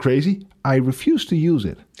saying you're crazy. I refuse to use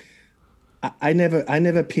it. I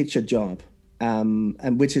never pitch a job,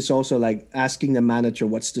 and which is also like asking the manager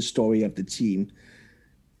what's the story of the team.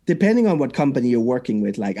 Depending on what company you're working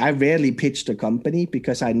with, like I rarely pitch the company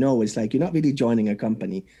because I know it's like you're not really joining a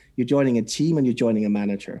company. You're joining a team and you're joining a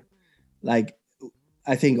manager. Like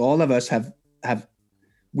I think all of us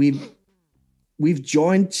we've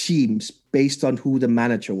joined teams based on who the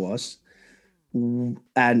manager was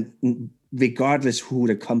and regardless who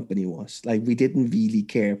the company was. Like, we didn't really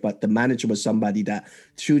care, but the manager was somebody that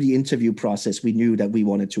through the interview process, we knew that we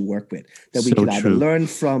wanted to work with, that we could either learn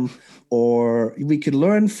from, or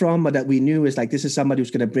that we knew is like, this is somebody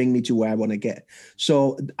who's going to bring me to where I want to get.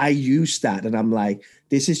 So I use that, and I'm like,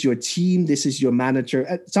 this is your team, this is your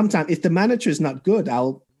manager. Sometimes if the manager is not good,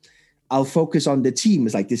 I'll focus on the team.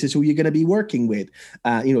 It's like, this is who you're going to be working with.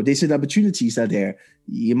 These are the opportunities that are there.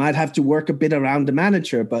 You might have to work a bit around the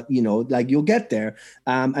manager, but, you'll get there,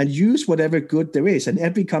 and use whatever good there is. And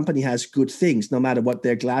every company has good things, no matter what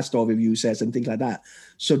their Glassdoor review says and things like that.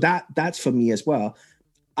 So that's for me as well.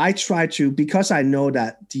 I try to, because I know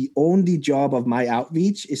that the only job of my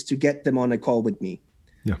outreach is to get them on a call with me.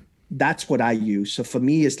 Yeah. That's what I use. So for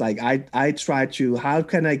me, it's like, I try to, how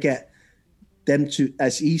can I get them to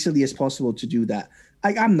as easily as possible to do that?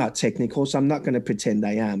 I'm not technical, so I'm not going to pretend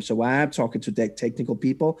I am. So when I'm talking to technical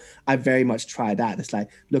people, I very much try that. It's like,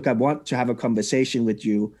 look, I want to have a conversation with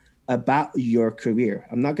you about your career.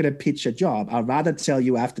 I'm not going to pitch a job. I'd rather tell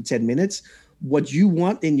you after 10 minutes, what you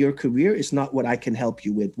want in your career is not what I can help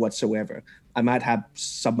you with whatsoever. I might have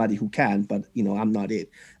somebody who can, but I'm not it.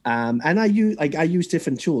 And I use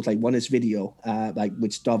different tools. Like, one is video,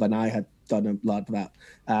 which Dov and I had done a lot about.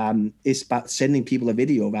 It's about sending people a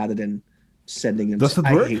video rather than sending them. Does it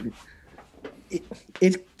work?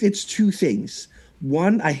 It's two things.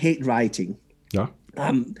 One, I hate writing. Yeah.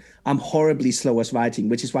 I'm horribly slow at writing,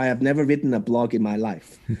 which is why I've never written a blog in my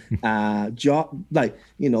life. I've done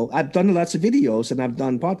lots of videos and I've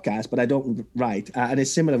done podcasts, but I don't write. And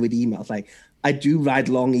it's similar with emails. Like, I do write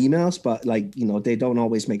long emails, but they don't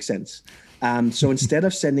always make sense. So instead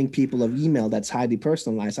of sending people an email that's highly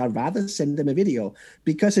personalized, I'd rather send them a video,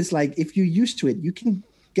 because it's like, if you're used to it, you can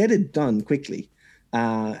get it done quickly.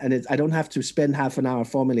 And I don't have to spend half an hour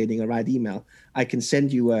formulating a right email. I can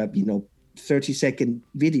send you a 30-second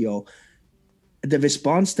video. The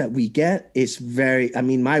response that we get is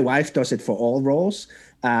my wife does it for all roles.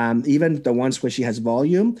 Even the ones where she has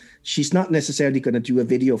volume, she's not necessarily going to do a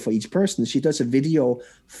video for each person. She does a video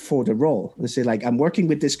for the role and say, like, I'm working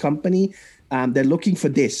with this company. They're looking for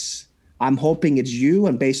this. I'm hoping it's you,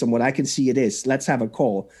 and based on what I can see, it is. Let's have a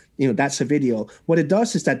call. That's a video. What it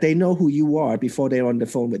does is that they know who you are before they're on the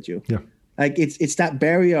phone with you. Yeah. Like, it's that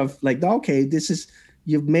barrier of like, okay,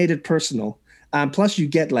 you've made it personal. Plus you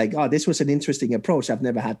get like, oh, this was an interesting approach. I've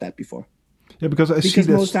never had that before. Yeah, because I see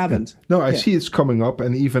most haven't. No, I see it's coming up,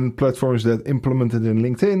 and even platforms that implement it in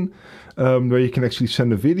LinkedIn, where you can actually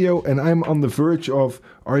send a video. And I'm on the verge of,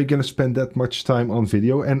 are you going to spend that much time on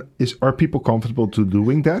video? And are people comfortable to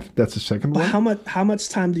doing that? That's the second one. How much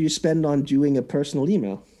time do you spend on doing a personal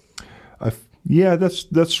email? Yeah,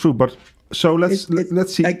 that's true. But so let's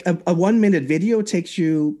see. Like a 1 minute video takes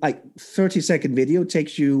you, like 30-second video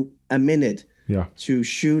takes you a minute to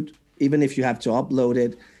shoot, even if you have to upload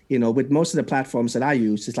it. With most of the platforms that I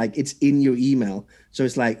use, it's like, it's in your email. So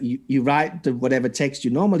it's like you write whatever text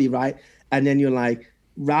you normally write, and then you're like,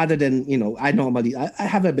 rather than, I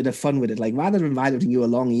have a bit of fun with it. Like, rather than writing you a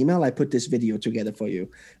long email, I put this video together for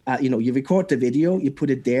you. You record the video, you put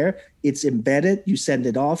it there, it's embedded, you send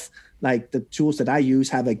it off. Like, the tools that I use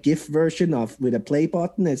have a GIF version with a play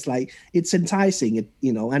button. It's like, it's enticing,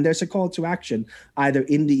 and there's a call to action either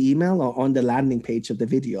in the email or on the landing page of the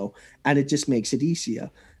video. And it just makes it easier.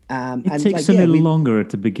 It takes a little longer at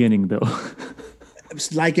the beginning, though.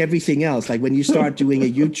 It's like everything else. Like, when you start doing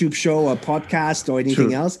a YouTube show or podcast or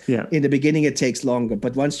anything else, in the beginning it takes longer.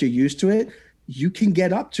 But once you're used to it, you can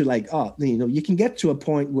get up to you can get to a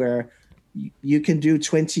point where you can do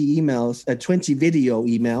 20 video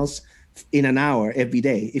emails in an hour every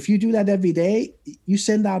day. If you do that every day, you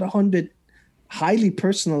send out 100 highly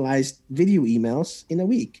personalized video emails in a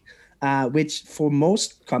week, which for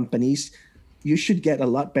most companies, you should get a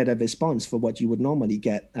lot better response for what you would normally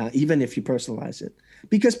get, even if you personalize it.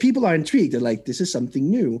 Because people are intrigued. They're like, this is something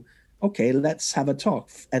new. Okay, let's have a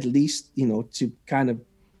talk, at least, to kind of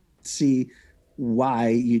see why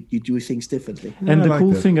you do things differently. And the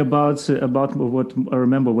cool thing about what I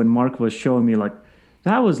remember when Mark was showing me, like,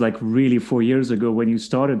 that was like really 4 years ago when you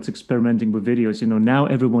started experimenting with videos. Now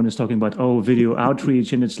everyone is talking about, video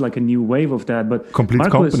outreach, and it's like a new wave of that. But complete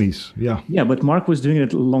Mark companies, but Mark was doing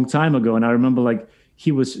it a long time ago, and I remember like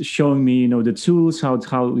he was showing me, the tools, how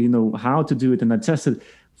to do it, and I tested.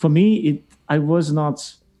 For me, I wasn't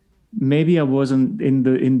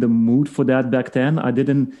in the mood for that back then. I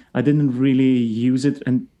didn't really use it,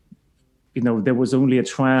 and there was only a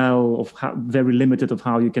trial of very limited of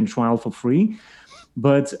how you can trial for free.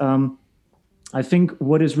 But I think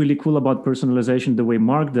what is really cool about personalization, the way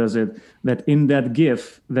Mark does it, that in that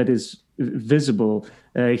GIF that is visible,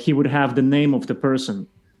 he would have the name of the person.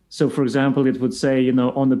 So, for example, it would say,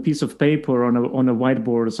 on a piece of paper, on a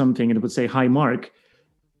whiteboard or something, it would say, "Hi, Mark,"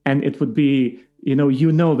 and it would be,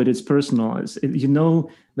 that it's personalized.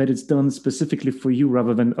 That it's done specifically for you,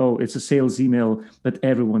 rather than, oh, it's a sales email that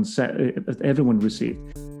everyone received.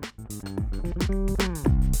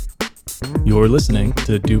 You're listening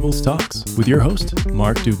to Duble's Talks with your host,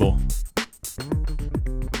 Mark Duble.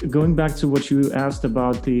 Going back to what you asked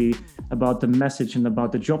about the message and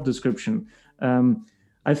about the job description,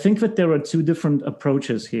 I think that there are two different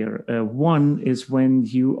approaches here. One is when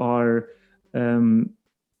you are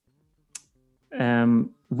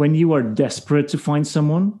desperate to find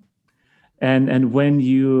someone, and when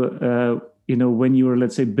when you are,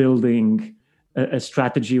 let's say, building a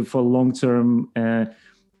strategy for long term.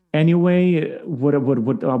 Anyway,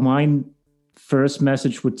 what my first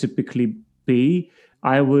message would typically be,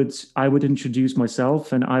 I would introduce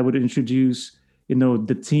myself, and I would introduce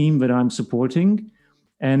the team that I'm supporting,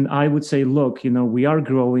 and I would say, look, we are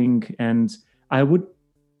growing, and I would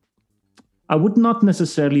not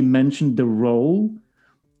necessarily mention the role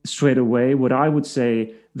straight away. What I would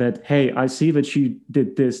say that, hey, I see that you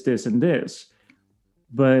did this, this, and this,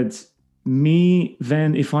 but me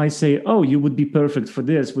then, if I say, oh, you would be perfect for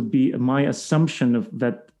this, would be my assumption of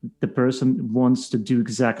that the person wants to do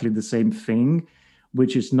exactly the same thing,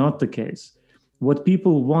 which is not the case. What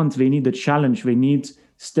people want, they need a challenge, they need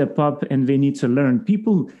step up, and they need to learn.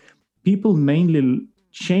 People mainly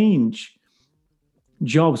change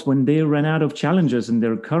jobs when they run out of challenges in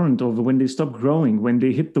their current, or when they stop growing, when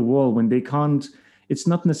they hit the wall, when they can't. It's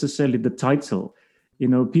not necessarily the title.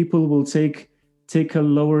 People will take a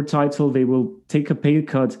lower title, they will take a pay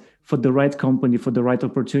cut for the right company, for the right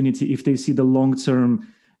opportunity, if they see the long-term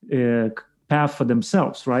path for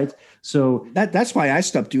themselves, right? So that's why I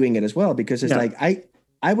stopped doing it as well, because it's like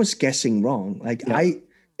I was guessing wrong. Like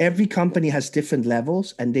every company has different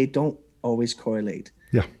levels, and they don't always correlate.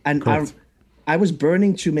 Yeah, and I was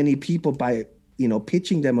burning too many people by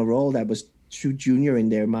pitching them a role that was too junior in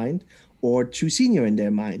their mind or too senior in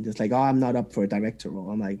their mind. It's like, oh, I'm not up for a director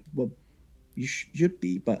role. I'm like, well, you should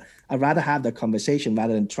be, but I'd rather have the conversation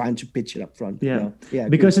rather than trying to pitch it up front.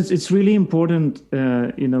 Because it's really important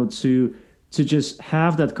to just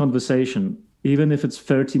have that conversation, even if it's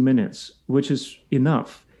 30 minutes, which is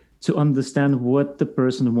enough to understand what the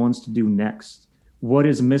person wants to do next, what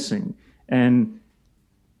is missing. And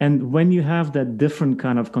when you have that different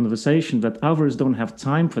kind of conversation, that others don't have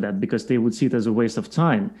time for that because they would see it as a waste of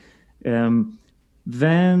time,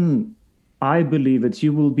 then I believe that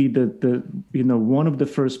you will be the one of the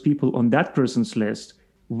first people on that person's list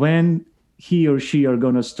when he or she are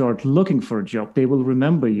going to start looking for a job. They will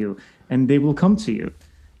remember you, and they will come to you,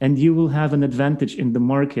 and you will have an advantage in the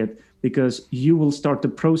market because you will start the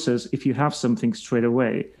process if you have something straight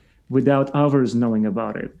away without others knowing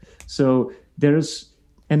about it. So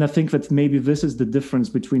and I think that maybe this is the difference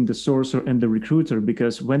between the sourcer and the recruiter,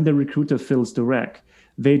 because when the recruiter fills the rec,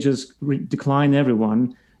 they just decline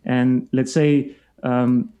everyone. And let's say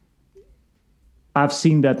I've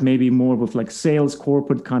seen that maybe more with like sales,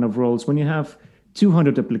 corporate kind of roles, when you have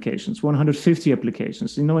 200 applications, 150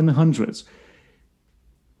 applications, in the hundreds.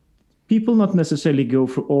 People not necessarily go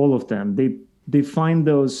for all of them. They find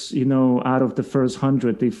those, out of the first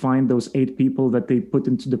 100, they find those 8 people that they put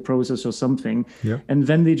into the process or something, and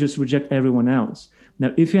then they just reject everyone else.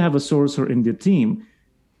 Now, if you have a sourcer in the team,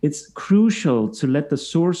 it's crucial to let the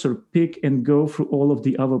sourcer pick and go through all of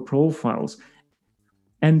the other profiles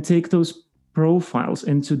and take those profiles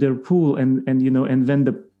into their pool, and then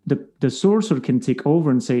the sourcer can take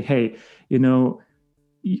over and say, hey,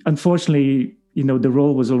 unfortunately, the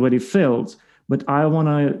role was already filled, but I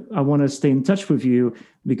wanna stay in touch with you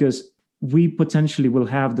because we potentially will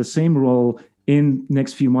have the same role in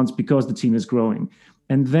next few months because the team is growing.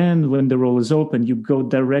 And then when the role is open, you go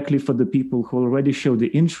directly for the people who already show the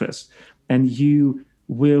interest, and you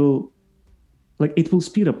will, it will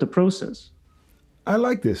speed up the process. I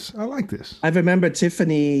like this. I remember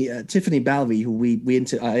Tiffany Balvey, who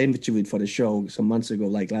I interviewed for the show some months ago,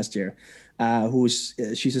 like last year,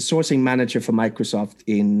 she's a sourcing manager for Microsoft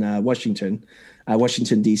in Washington,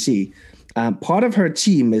 DC. Part of her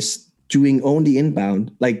team is doing only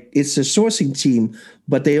inbound. Like, it's a sourcing team,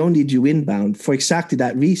 but they only do inbound for exactly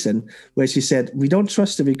that reason, where she said, we don't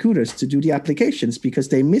trust the recruiters to do the applications because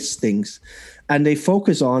they miss things. And they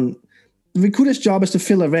focus on, the recruiter's job is to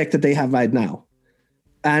fill a rec that they have right now.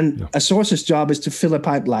 And a sourcer's job is to fill a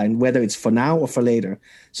pipeline, whether it's for now or for later.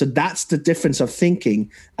 So that's the difference of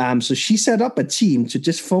thinking. So she set up a team to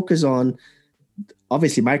just focus on,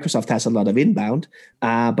 obviously Microsoft has a lot of inbound,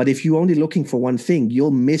 but if you're only looking for one thing,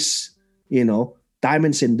 you'll miss,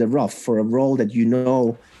 diamonds in the rough for a role that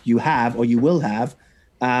you have or you will have,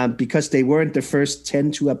 because they weren't the first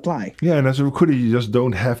 10 to apply. Yeah, and as a recruiter, you just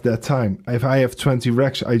don't have that time. If I have 20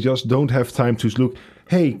 recs, I just don't have time to look.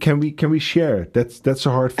 Hey, can we share? That's a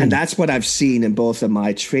hard thing. And that's what I've seen in both of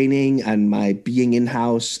my training and my being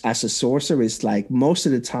in-house as a sourcer is like most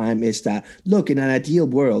of the time is that, look, in an ideal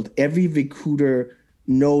world, every recruiter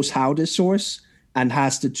knows how to source and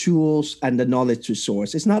has the tools and the knowledge to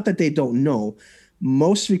source. It's not that they don't know.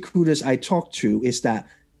 Most recruiters I talk to is that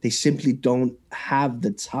they simply don't have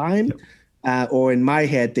the time. Yep. Or in my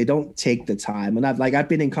head, they don't take the time. And I've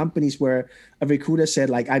been in companies where a recruiter said,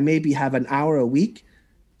 like, I maybe have an hour a week.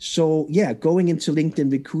 So yeah, going into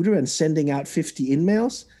LinkedIn Recruiter and sending out 50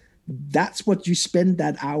 emails, that's what you spend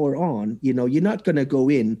that hour on. You know, you're not going to go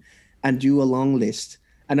in and do a long list.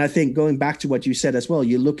 And I think going back to what you said as well,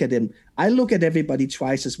 you look at them. I look at everybody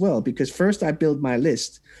twice as well, because first I build my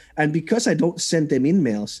list. And because I don't send them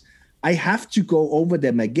emails, I have to go over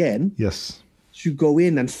them again. Yes. To go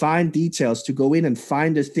in and find details, to go in and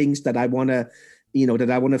find the things that I want to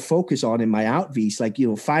focus on in my outreach, like,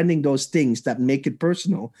 finding those things that make it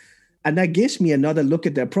personal. And that gives me another look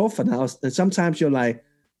at their profile. And sometimes you're like,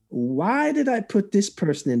 why did I put this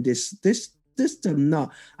person in this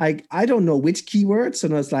not? I don't know which keywords.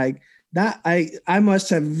 And I was like, that I must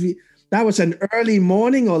have, that was an early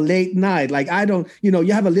morning or late night. Like, I don't,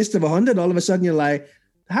 you have a list of 100, all of a sudden you're like,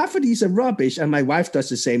 half of these are rubbish. And my wife does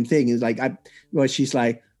the same thing. It's like, she's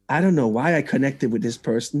like, I don't know why I connected with this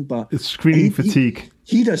person, but it's screening fatigue.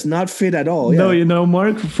 He does not fit at all. No,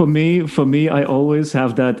 Mark, for me, I always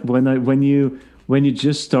have that when you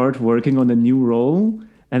just start working on a new role,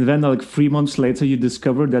 and then like 3 months later, you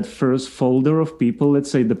discover that first folder of people, let's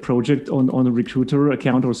say the project on a recruiter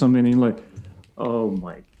account or something, and you're like, oh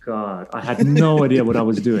my God, I had no idea what I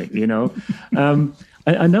was doing,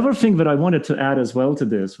 Another thing that I wanted to add as well to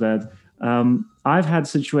this, that I've had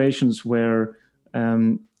situations where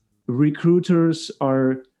recruiters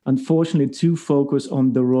are unfortunately too focused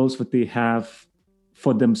on the roles that they have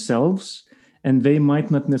for themselves, and they might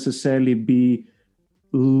not necessarily be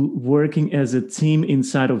working as a team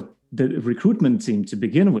inside of the recruitment team to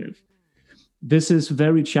begin with. This is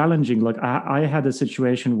very challenging. Like I had a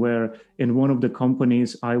situation where in one of the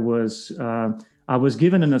companies I was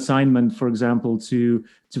given an assignment, for example, to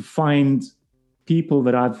find people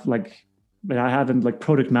that I haven't, like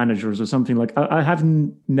product managers or something. Like I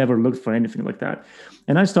haven't never looked for anything like that.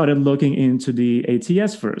 And I started looking into the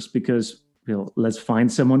ATS first because, let's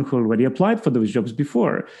find someone who already applied for those jobs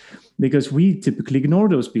before, because we typically ignore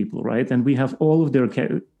those people, right? And we have all of their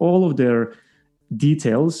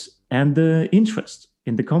details and the interest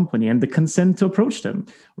in the company and the consent to approach them,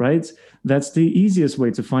 right? That's the easiest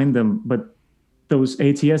way to find them. But those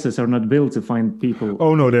ATSs are not built to find people.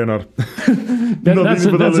 Oh no, they're not.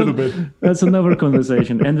 That's another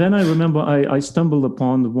conversation. And then I remember I stumbled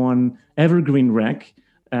upon one evergreen rec,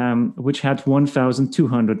 which had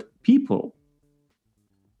 1,200 people.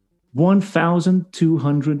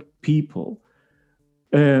 1,200 people,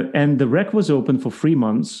 and the rec was open for 3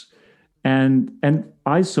 months, and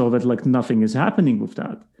I saw that like nothing is happening with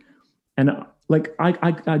that, and like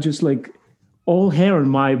I just like all hair on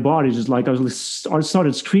my body just like I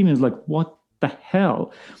started screaming like, what the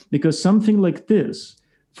hell? Because something like this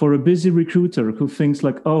for a busy recruiter who thinks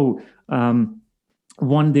like, one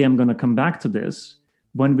day I'm gonna come back to this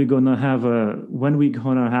when we're gonna have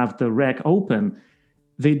the rec open.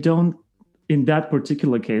 They don't, in that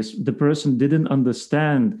particular case, the person didn't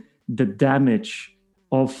understand the damage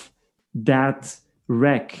of that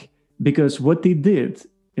rec, because what they did,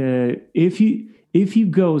 if you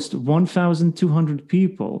ghost 1,200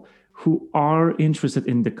 people who are interested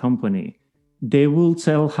in the company, they will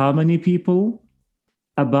tell how many people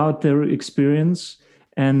about their experience.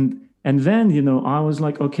 And then, I was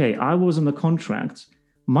like, okay, I was on a contract.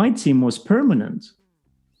 My team was permanent.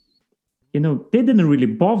 They didn't really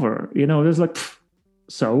bother. It was like,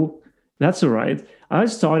 so that's all right. I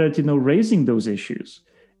started, raising those issues,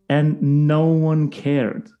 and no one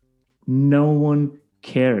cared. No one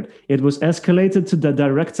cared. It was escalated to the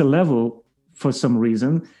director level for some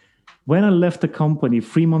reason. When I left the company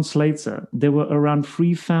 3 months later, there were around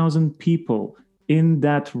 3,000 people in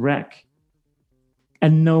that rec,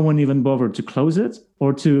 and no one even bothered to close it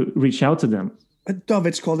or to reach out to them. But Dov,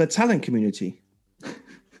 it's called a talent community.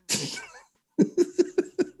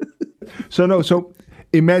 So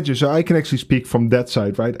imagine, so I can actually speak from that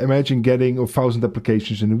side, right? Imagine getting 1,000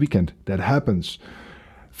 applications in a weekend. That happens.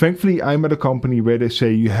 Thankfully, I'm at a company where they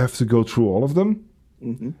say you have to go through all of them.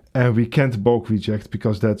 Mm-hmm. And we can't bulk reject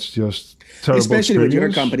because that's just terrible. Especially with your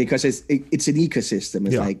company, because it's an ecosystem.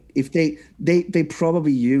 It's like if they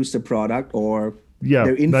probably use the product or Yeah,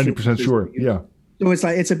 their 90% influencers. sure. Yeah. So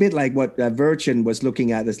it's a bit like what Virgin was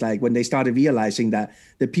looking at. It's like when they started realizing that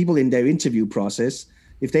the people in their interview process,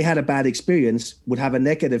 if they had a bad experience, would have a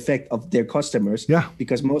negative effect of their customers. Yeah.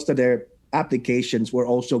 Because most of their applications were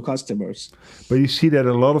also customers. But you see that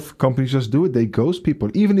a lot of companies just do it. They ghost people.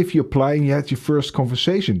 Even if you apply and you had your first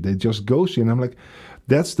conversation, they just ghost you. And I'm like,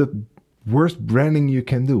 that's the worst branding you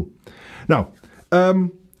can do. Now,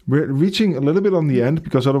 we're reaching a little bit on the end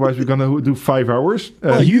because otherwise we're going to do 5 hours.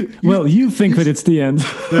 You think that it's the end.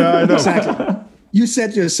 Yeah, I know. Exactly. You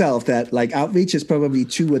said yourself that like Outreach is probably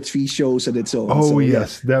 2 or 3 shows on its own. Oh, so,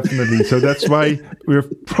 yes, definitely. So that's why we're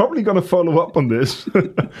probably going to follow up on this.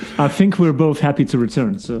 I think we're both happy to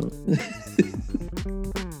return. So.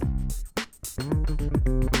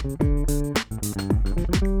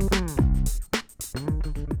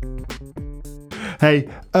 Hey,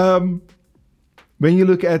 when you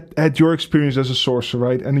look at your experience as a sourcer,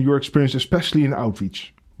 right, and your experience especially in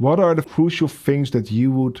Outreach, what are the crucial things that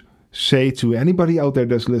you would say to anybody out there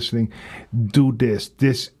that's listening? Do this.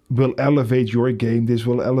 This will elevate your game. This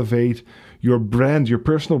will elevate your brand, your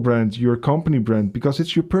personal brand, your company brand, because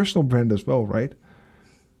it's your personal brand as well, right?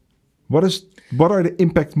 What are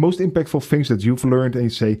the most impactful things that you've learned and you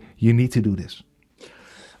say, you need to do this?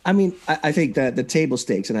 I mean, I think that the table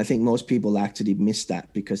stakes, and I think most people actually miss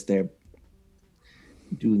that because they're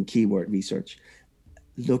doing keyword research.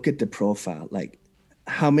 Look at the profile. Like,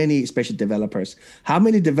 how many, especially developers,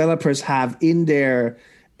 have in their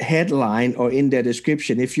headline or in their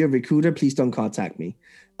description, if you're a recruiter, please don't contact me.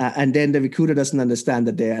 And then the recruiter doesn't understand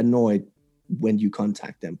that they're annoyed when you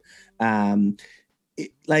contact them.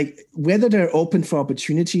 Like whether they're open for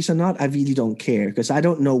opportunities or not, I really don't care because I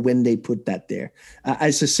don't know when they put that there.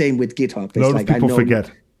 It's the same with GitHub. It's a lot like, of people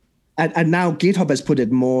forget. And now GitHub has put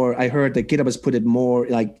it more, I heard that GitHub has put it more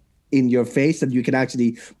like in your face that you can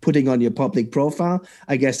actually putting on your public profile.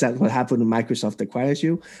 I guess that's what happened when Microsoft acquires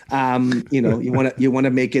you. You want to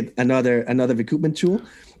make it another recruitment tool.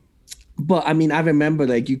 But I mean, I remember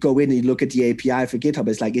like you go in and you look at the API for GitHub.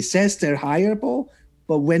 It's like, it says they're hireable,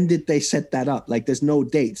 but when did they set that up? Like there's no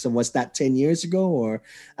date. So was that 10 years ago? Or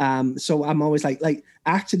so I'm always like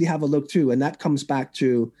actually have a look through. And that comes back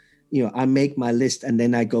to, I make my list and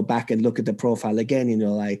then I go back and look at the profile again,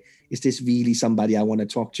 like, is this really somebody I want to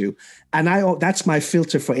talk to? And that's my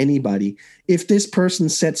filter for anybody. If this person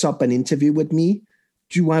sets up an interview with me,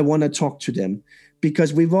 do I want to talk to them?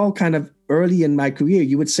 Because we've all kind of early in my career,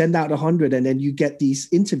 you would send out 100 and then you get these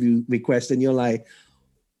interview requests and you're like,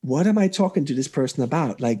 what am I talking to this person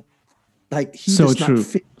about? Like he so does true. not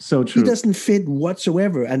fit. So true. He doesn't fit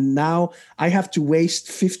whatsoever. And now I have to waste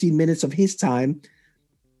 15 minutes of his time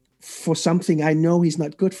for something I know he's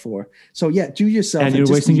not good for. So yeah, do yourself. And you're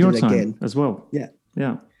wasting your time as well. Yeah.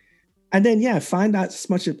 Yeah. And then, find out as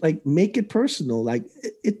much, like make it personal. Like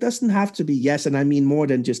it doesn't have to be yes. And I mean more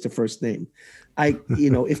than just the first name.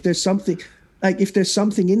 If there's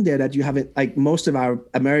something in there that you haven't, like most of our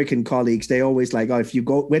American colleagues, they always like, if you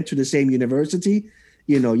went to the same university,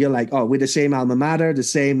 you're like, we're the same alma mater, the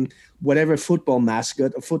same whatever football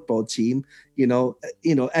mascot or football team,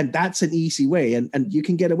 and that's an easy way. And you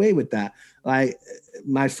can get away with that. Like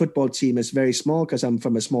my football team is very small because I'm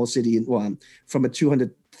from a small city. I'm from a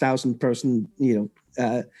 200,000 person,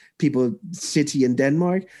 people city in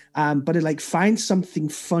Denmark. But find something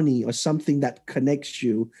funny or something that connects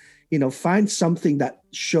you, find something that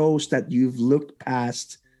shows that you've looked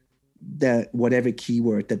past the whatever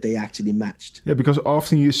keyword that they actually matched. Yeah, because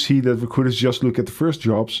often you see that recruiters just look at the first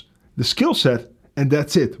jobs, the skill set, and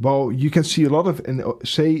that's it. Well, you can see a lot of, and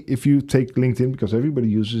say if you take LinkedIn, because everybody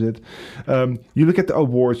uses it, you look at the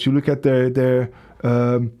awards, you look at their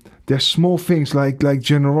small things like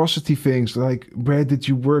generosity things, like where did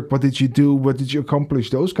you work, what did you do, what did you accomplish,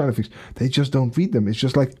 those kind of things. They just don't read them. It's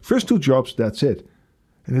just like first 2 jobs, that's it.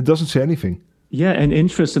 And it doesn't say anything. Yeah, and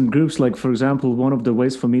interest in groups, like, for example, one of the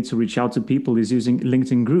ways for me to reach out to people is using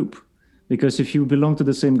LinkedIn group. Because if you belong to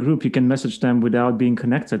the same group, you can message them without being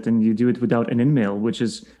connected, and you do it without an email, which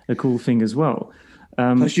is a cool thing as well.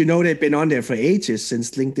 Plus, they've been on there for ages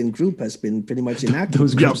since LinkedIn group has been pretty much inactive.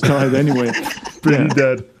 Those groups died anyway. Pretty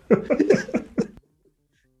dead.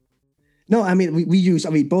 No, I mean,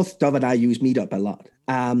 both Dov and I use Meetup a lot.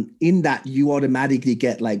 In that you automatically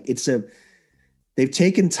get they've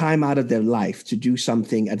taken time out of their life to do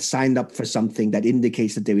something and signed up for something that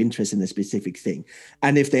indicates that they're interested in a specific thing.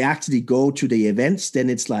 And if they actually go to the events, then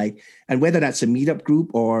it's like, and whether that's a meetup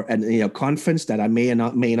group or a conference that I may or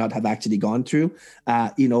not have actually gone through,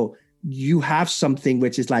 you have something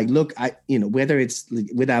which is like, look, whether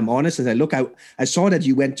I'm honest, and I look, I saw that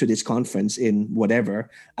you went to this conference in whatever.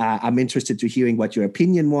 I'm interested to hearing what your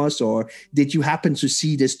opinion was, or did you happen to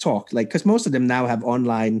see this talk? Like, because most of them now have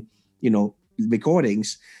online,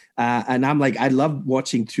 recordings. And I'm like, I love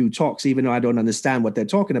watching through talks, even though I don't understand what they're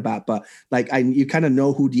talking about. But like, you kind of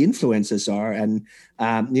know who the influencers are, and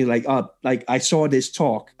you're like, oh, like I saw this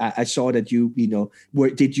talk. I saw that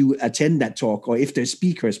did you attend that talk? Or if there's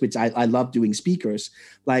speakers, which I love doing speakers.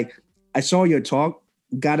 Like, I saw your talk.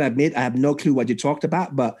 Gotta admit, I have no clue what you talked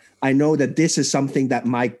about, but I know that this is something that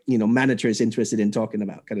my manager is interested in talking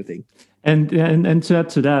about, kind of thing. And to add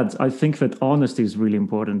to that, I think that honesty is really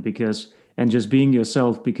important and just being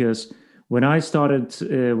yourself, because when I started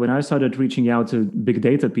reaching out to big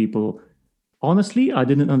data people, honestly, I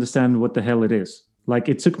didn't understand what the hell it is. Like,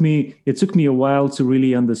 it took me a while to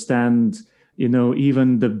really understand,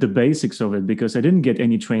 even the basics of it, because I didn't get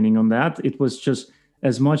any training on that. It was just,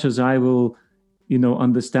 as much as I will,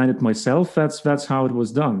 understand it myself, that's how it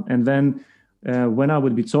was done. And then when I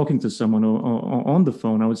would be talking to someone on the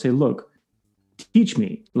phone, I would say, look, teach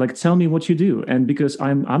me, like, tell me what you do. And because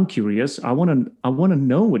I'm curious, I want to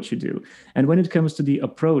know what you do. And when it comes to the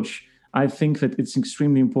approach, I think that it's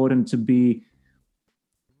extremely important to be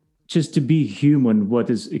human, what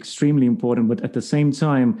is extremely important. But at the same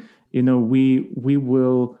time, we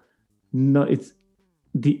will not, it's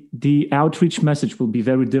the outreach message will be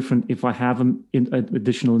very different if I have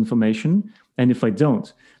additional information and if I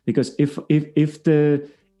don't. Because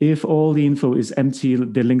if all the info is empty,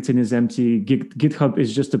 the LinkedIn is empty, GitHub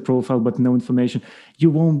is just a profile but no information, you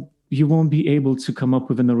won't be able to come up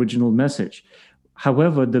with an original message.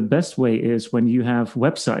 However, the best way is when you have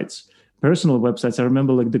websites, personal websites. I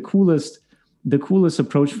remember, like, the coolest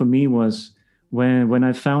approach for me was when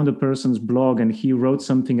I found a person's blog and he wrote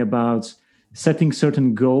something about setting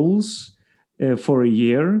certain goals for a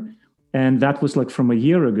year. And that was like from a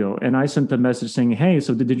year ago. And I sent a message saying, hey,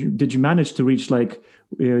 so did you manage to reach like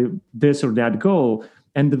this or that goal?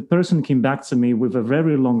 And the person came back to me with a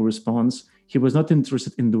very long response. He was not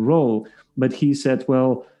interested in the role, but he said,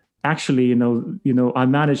 well, actually, I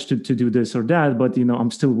managed to do this or that, but,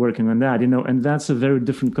 I'm still working on that, and that's a very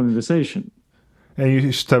different conversation. And you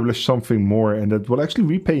establish something more, and that will actually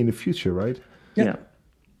repay in the future, right? Yeah.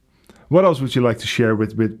 What else would you like to share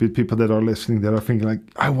with people that are listening that are thinking like,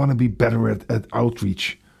 I want to be better at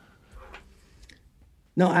outreach?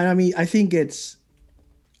 No, I mean, I think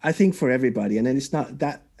for everybody, and then it's not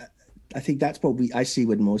that, I think that's what I see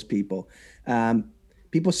with most people.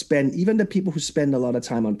 People even the people who spend a lot of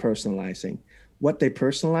time on personalizing, what they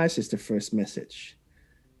personalize is the first message.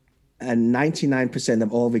 And 99%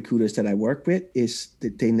 of all recruiters that I work with is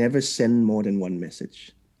that they never send more than one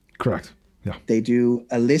message. Correct. Yeah. They do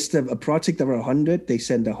a list of a project of 100. They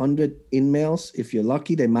send 100 emails. If you're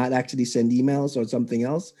lucky, they might actually send emails or something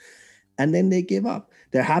else. And then they give up.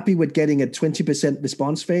 They're happy with getting a 20%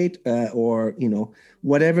 response rate or,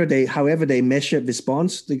 however they measure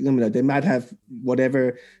response. They might have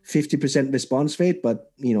whatever 50% response rate,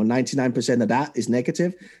 but, 99% of that is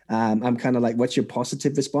negative. I'm kind of like, what's your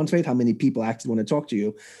positive response rate? How many people actually want to talk to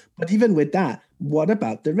you? But even with that, what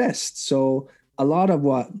about the rest? So a lot of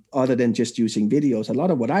what, other than just using videos, a lot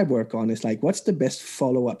of what I work on is like, what's the best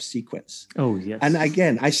follow-up sequence? Oh, yes. And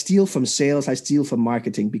again, I steal from sales, I steal from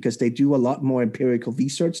marketing, because they do a lot more empirical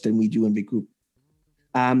research than we do in Recruit.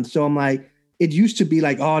 So I'm like, it used to be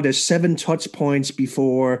like, oh, there's 7 touch points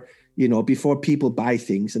before people buy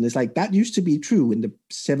things. And it's like, that used to be true in the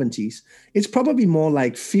 70s. It's probably more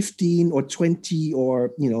like 15 or 20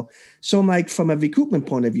 or, so I'm like, from a recruitment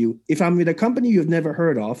point of view, if I'm with a company you've never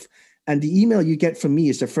heard of, and the email you get from me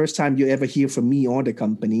is the first time you ever hear from me or the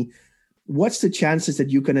company, what's the chances that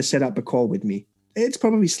you're going to set up a call with me? It's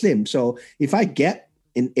probably slim. So if I get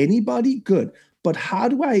in anybody, good. But how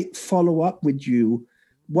do I follow up with you?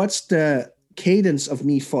 What's the cadence of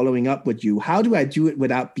me following up with you? How do I do it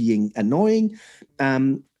without being annoying?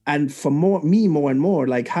 And for more and more,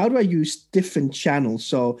 like, how do I use different channels?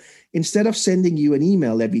 So instead of sending you an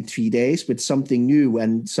email every 3 days with something new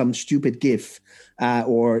and some stupid GIF,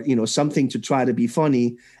 or something to try to be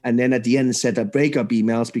funny, and then at the end set up breakup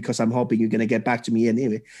emails because I'm hoping you're going to get back to me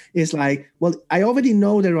anyway. It's like, well, I already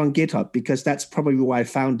know they're on GitHub because that's probably where I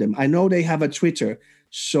found them. I know they have a Twitter,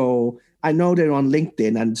 so I know they're on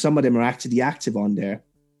LinkedIn, and some of them are actually active on there.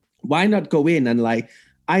 Why not go in and like,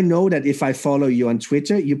 I know that if I follow you on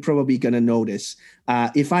Twitter, you're probably going to notice.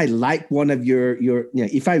 If I like one of your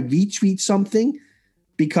if I retweet something,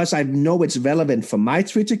 because I know it's relevant for my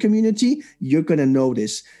Twitter community, you're going to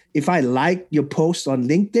notice. If I like your post on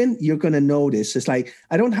LinkedIn, you're going to notice. It's like,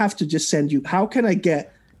 I don't have to just send you. How can I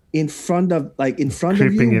get in front of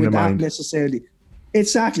Creeping you in the without mind. necessarily.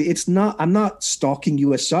 Exactly. I'm not stalking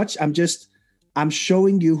you as such. I'm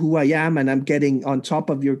showing you who I am, and I'm getting on top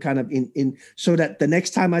of your kind of in so that the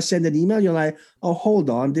next time I send an email, you're like, oh, hold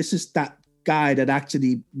on, this is that guy that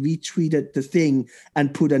actually retweeted the thing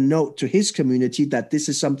and put a note to his community that this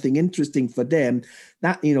is something interesting for them.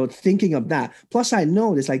 That, thinking of that. Plus, I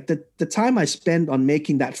know it's like the time I spend on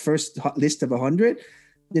making that first list of 100,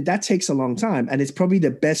 that takes a long time, and it's probably the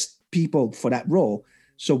best people for that role.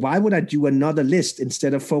 So why would I do another list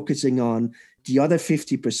instead of focusing on the other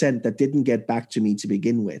 50% that didn't get back to me to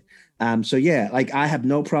begin with? So yeah, like I have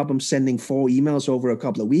no problem sending 4 emails over a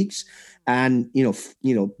couple of weeks, and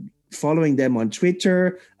following them on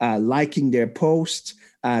Twitter, liking their posts,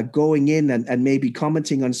 going in and maybe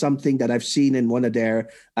commenting on something that I've seen in one of their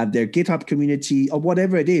GitHub community or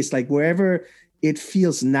whatever it is, like wherever it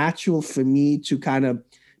feels natural for me to kind of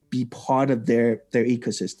be part of their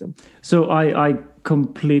ecosystem. So I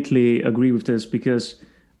completely agree with this, because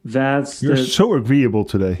You're so agreeable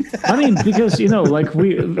today. I mean, because,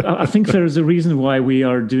 I think there's a reason why we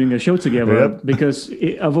are doing a show together, Yep. because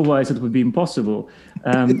otherwise it would be impossible.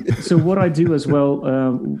 So what I do as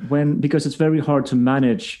well, because it's very hard to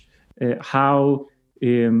manage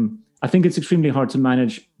I think it's extremely hard to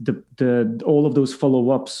manage the all of those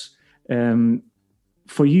follow-ups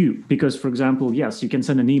for you, because, for example, yes, you can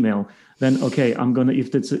send an email, then, okay,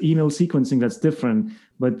 if it's an email sequencing, that's different,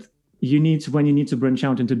 but when you need to branch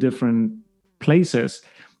out into different places,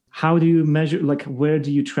 how do you measure, where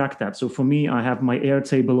do you track that? So for me, I have my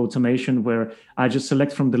Airtable automation where I just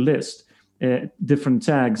select from the list different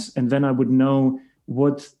tags, and then I would know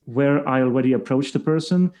where I already approached the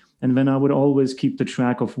person, and then I would always keep the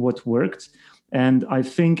track of what worked. And I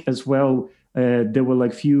think as well, there were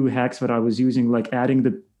few hacks that I was using, like adding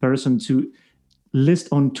the person to list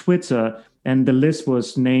on Twitter, and the list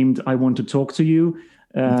was named "I want to talk to you,"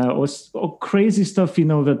 or crazy stuff,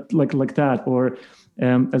 that like that. Or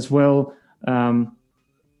as well,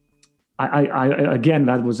 I again,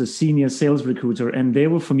 that was a senior sales recruiter, and they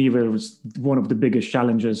were, for me, it was one of the biggest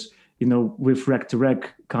challenges, with rec to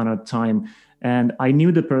rec kind of time. And I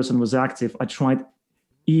knew the person was active. I tried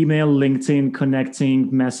email, LinkedIn,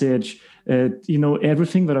 connecting, message,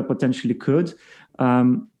 everything that I potentially could,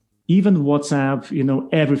 even WhatsApp,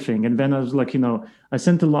 everything. And then I was like, I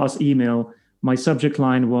sent the last email. My subject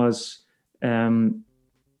line was,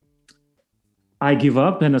 I give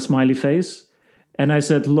up, and a smiley face. And I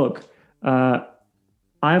said, look,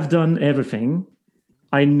 I've done everything.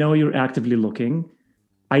 I know you're actively looking.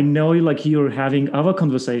 I know you're having other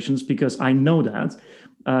conversations, because I know that.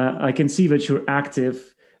 I can see that you're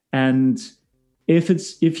active. And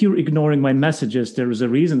if you're ignoring my messages, there is a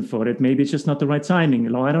reason for it. Maybe it's just not the right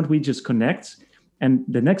timing. Why don't we just connect? And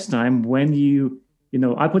the next time when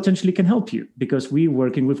I potentially can help you, because we're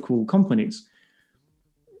working with cool companies.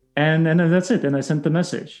 And that's it. And I sent the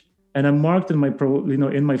message, and I marked in my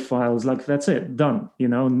in my files, that's it, done.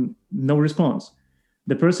 No response.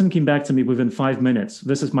 The person came back to me within 5 minutes.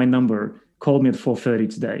 This is my number. Called me at 4:30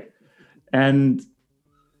 today, and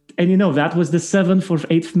that was the 7th or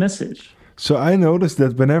 8th message. So I noticed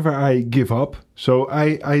that whenever I give up, so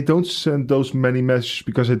I don't send those many messages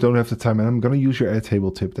because I don't have the time, and I'm going to use your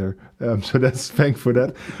Airtable tip there. So thanks for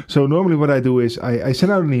that. So normally what I do is I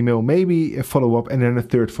send out an email, maybe a follow-up, and then a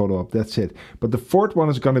third follow-up. That's it. But the 4th one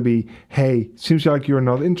is going to be, hey, seems like you're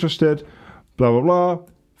not interested, blah, blah, blah.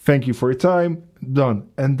 Thank you for your time. Done.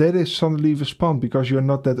 And that is suddenly respond, because you're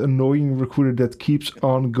not that annoying recruiter that keeps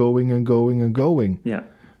on going and going and going. Yeah.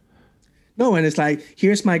 No, and it's like,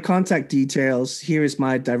 here's my contact details. Here is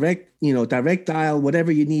my direct dial,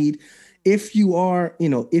 whatever you need. If you want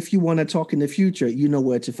to talk in the future, you know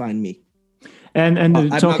where to find me. And I'm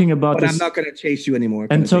not going to chase you anymore.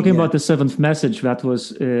 And talking about the 7th message, that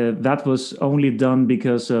was only done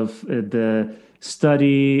because of the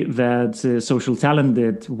study that Social Talent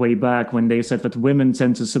did way back, when they said that women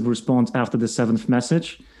tend to respond after the 7th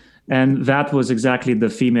message. And that was exactly the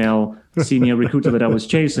female senior recruiter that I was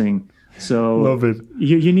chasing. So love it.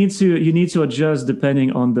 You need to adjust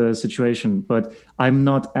depending on the situation, but I'm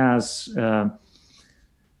not as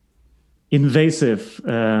invasive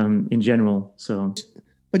in general. So,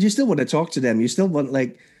 but you still want to talk to them. You still want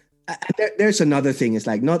there's another thing. It's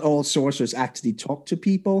like not all sourcers actually talk to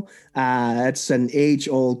people. It's an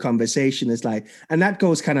age-old conversation. It's like, and that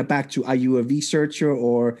goes kind of back to, are you a researcher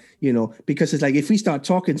or, because it's like, if we start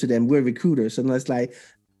talking to them, we're recruiters. And it's like,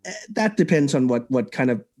 that depends on what kind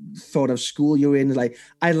of thought of school you're in. Like,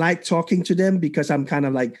 I like talking to them because I'm kind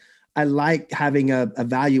of like, I like having a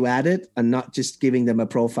value added and not just giving them a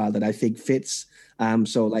profile that I think fits.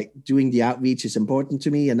 So like doing the outreach is important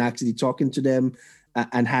to me, and actually talking to them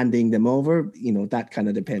and handing them over, that kind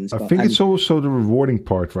of depends. I think it's also the rewarding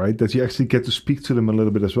part, right? That you actually get to speak to them a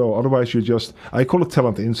little bit as well. Otherwise, I call it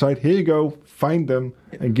talent insight. Here you go, find them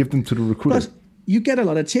and give them to the recruiter. Plus, you get a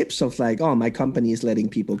lot of tips of like, oh, my company is letting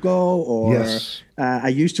people go, or yes. I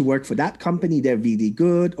used to work for that company, they're really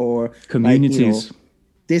good, or communities. Like,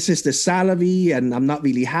 this is the salary and I'm not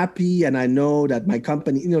really happy, and I know that my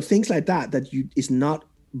company, things like that is not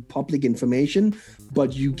public information,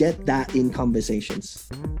 but you get that in conversations.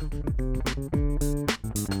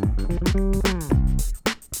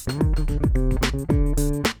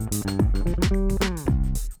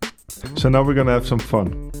 So now we're gonna have some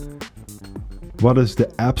fun. What is the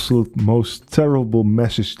absolute most terrible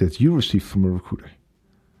message that you received from a recruiter?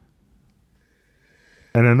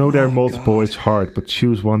 And I know there are multiple, God. It's hard, but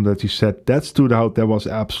choose one that you said, that stood out, that was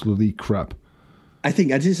absolutely crap. I think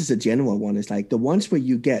this is a general one. It's like the ones where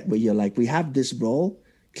you're like, we have this role,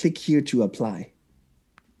 click here to apply.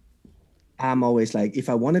 I'm always like, if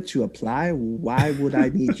I wanted to apply, why would I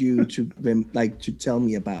need you to tell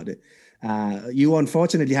me about it? You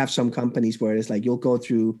unfortunately have some companies where it's like, you'll go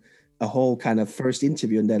through a whole kind of first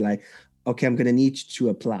interview and they're like, okay, I'm going to need you to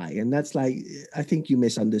apply. And that's like, I think you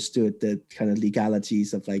misunderstood the kind of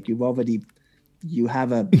legalities of like, you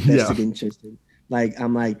have a vested interest in, like,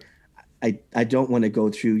 I'm like, I don't want to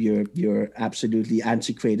go through your absolutely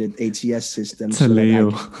antiquated ATS system.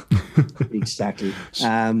 Exactly.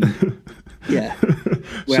 Yeah.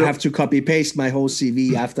 Where I have to copy paste my whole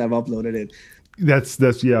CV after I've uploaded it. That's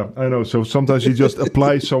I know. So sometimes you just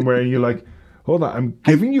apply somewhere and you're like, hold on, I'm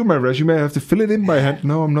giving you my resume. I have to fill it in by hand.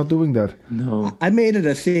 No, I'm not doing that. No. I made it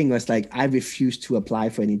a thing where it's like, I refuse to apply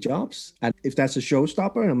for any jobs. And if that's a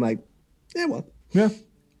showstopper, I'm like, yeah,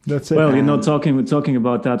 that's it. Well, talking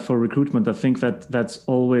about that for recruitment, I think that's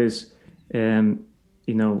always, will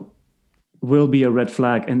be a red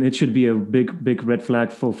flag, and it should be a big red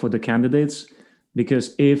flag for the candidates,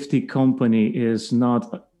 because if the company is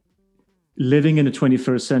not living in the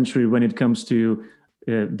 21st century when it comes to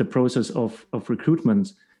the process of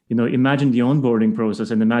recruitment, imagine the onboarding process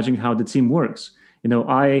and imagine how the team works.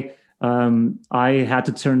 I had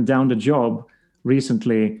to turn down the job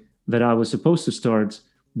recently that I was supposed to start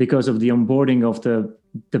because of the onboarding of the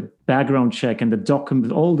background check and the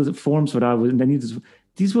document, all the forms that I needed.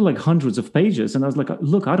 These were like hundreds of pages, and I was like,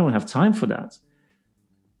 look, I don't have time for that.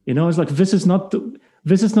 It's like, this is not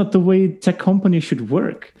the way tech companies should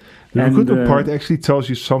work. The recruitment part actually tells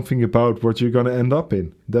you something about what you're going to end up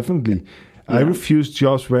in. Definitely. Yeah. I refused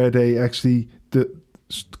jobs where the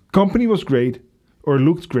company was great or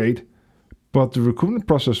looked great, but the recruitment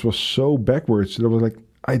process was so backwards that I was like,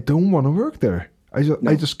 I don't want to work there. I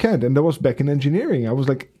just can't. And that was back in engineering. I was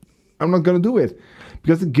like, I'm not going to do it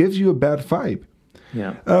because it gives you a bad vibe.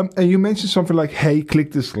 Yeah. And you mentioned something like, hey,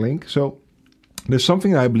 click this link. So there's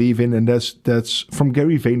something I believe in, and that's from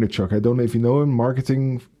Gary Vaynerchuk. I don't know if you know him,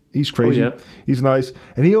 marketing. He's crazy. Oh, yeah. He's nice.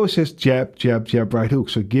 And he always says jab, jab, jab, right hook.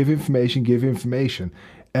 So give information.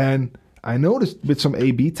 And I noticed with some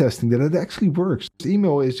A/B testing that it actually works. This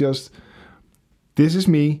email is just, this is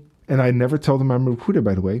me. And I never tell them I'm a recruiter,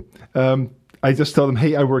 by the way. I just tell them,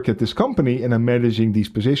 hey, I work at this company and I'm managing these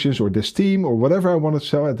positions or this team or whatever I want to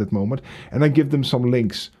sell at that moment. And I give them some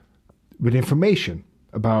links with information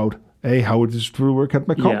about, hey, how it is to work at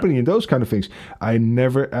my company and those kind of things. I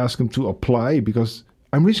never ask them to apply because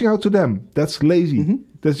I'm reaching out to them. That's lazy. Mm-hmm.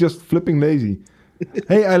 That's just flipping lazy.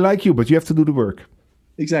 Hey, I like you, but you have to do the work.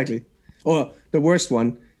 Exactly. Or the worst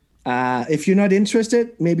one, if you're not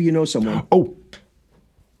interested, maybe you know someone. Oh,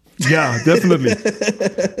 yeah, definitely.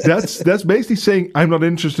 That's basically saying I'm not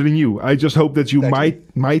interested in you. I just hope that you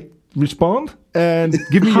might respond and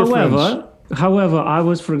give me your friends. However, I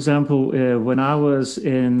was, for example, when I was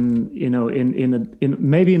in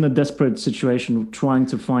a desperate situation, trying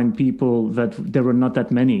to find people that there were not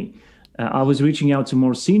that many. I was reaching out to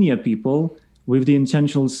more senior people with the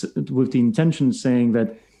intention saying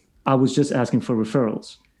that I was just asking for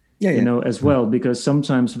referrals. As well, because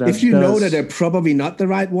sometimes that if you know that they're probably not the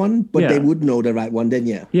right one, but they would know the right one, then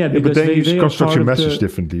because but then you construct your message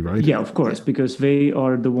differently, right? Yeah, of course, because they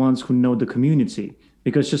are the ones who know the community.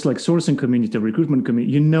 Because just like sourcing community, recruitment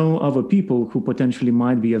community, you know other people who potentially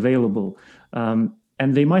might be available, and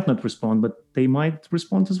they might not respond, but they might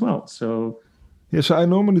respond as well. So so I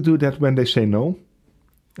normally do that when they say no.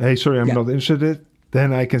 Hey, sorry, I'm not interested.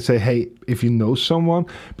 then I can say, hey, if you know someone,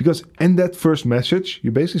 because in that first message,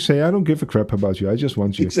 you basically say, I don't give a crap about you. I just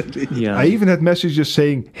want you. Exactly. Yeah. I even had messages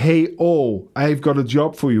saying, hey, I've got a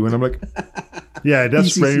job for you. And I'm like, yeah,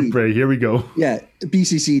 that's spray and BCC. pray. Here we go. Yeah,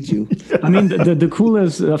 BCC'd you. I mean, the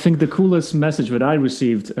coolest, I think the coolest message that I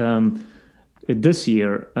received this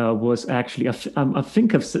year was actually, I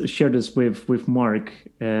think I've shared this with Mark,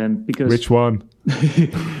 because Which one?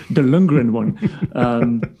 the Lundgren one,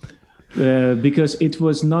 because it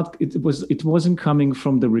wasn't coming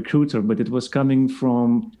from the recruiter, but it was coming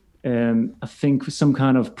from I think some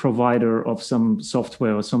kind of provider of some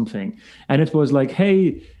software or something, and it was like,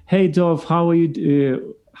 hey Dov, how are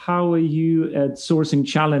you? How are you at Sourcing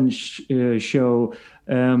Challenge show?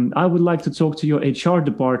 I would like to talk to your HR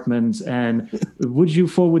department, and would you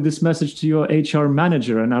forward this message to your HR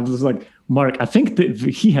manager? And I was like, Mark, I think that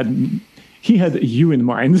he had you in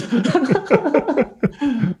mind.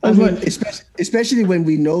 I mean, especially when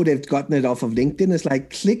we know they've gotten it off of LinkedIn, it's like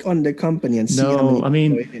click on the company and see. No, I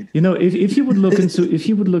mean, if you would look into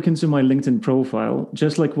my LinkedIn profile,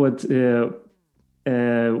 just like what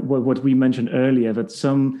we mentioned earlier, that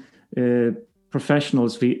some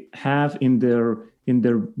professionals we have in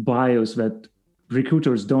their bios that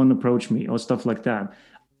recruiters don't approach me or stuff like that.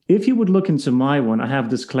 If you would look into my one, I have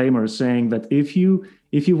disclaimer saying that if you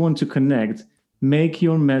want to connect, make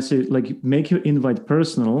your message, make your invite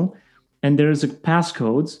personal, and there is a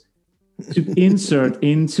passcode to insert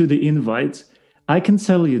into the invite. I can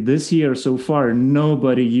tell you this year so far,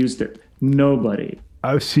 nobody used it. Nobody.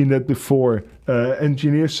 I've seen that before.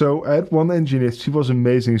 Engineer. So I had one engineer. She was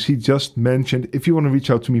amazing. She just mentioned, if you want to reach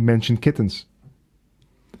out to me, mention kittens.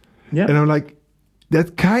 Yeah. And I'm like,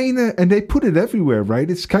 that kind of, and they put it everywhere, right?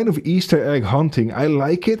 It's kind of Easter egg hunting. I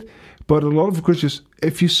like it, but a lot of recruiters,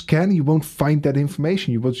 if you scan, you won't find that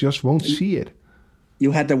information. You just won't see it.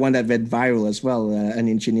 You had the one that went viral as well, an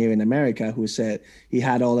engineer in America who said he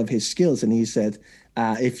had all of his skills, and he said,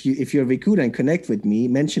 if you're a recruiter and connect with me,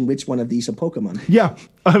 mention which one of these are Pokemon. Yeah,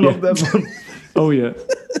 I love that one. Oh yeah.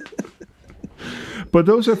 But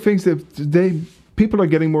those are things that people are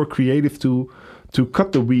getting more creative to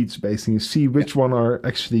cut the weeds, basically, see which one are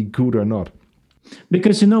actually good or not.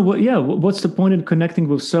 Because you know what? Yeah, what's the point in connecting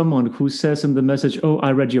with someone who says in the message, "Oh,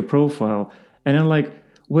 I read your profile," and I'm like,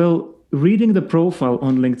 well, reading the profile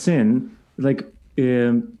on LinkedIn,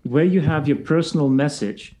 where you have your personal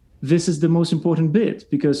message, this is the most important bit,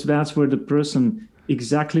 because that's where the person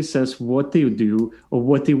exactly says what they do or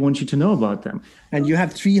what they want you to know about them. And you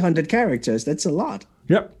have 300 characters. That's a lot.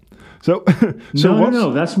 Yeah. So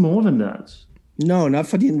No, that's more than that. No, not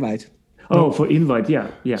for the invite. Oh, for invite,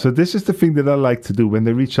 yeah. So this is the thing that I like to do when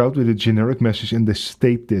they reach out with a generic message and they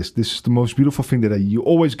state this. This is the most beautiful thing that you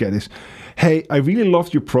always get is, hey, I really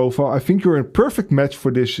loved your profile. I think you're a perfect match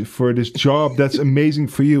for this job. That's amazing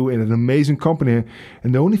for you in an amazing company.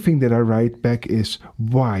 And the only thing that I write back is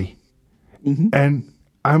why. Mm-hmm. And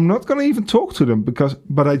I'm not going to even talk to them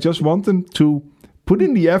but I just want them to put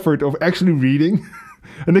in the effort of actually reading.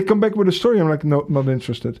 And they come back with a story. I'm like, no, not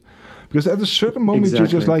interested. Because at a certain moment, You're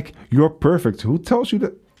just like, you're perfect. Who tells you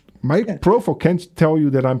that? My profile can't tell you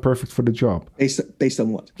that I'm perfect for the job. Based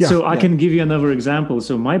on what? Yeah. So I can give you another example.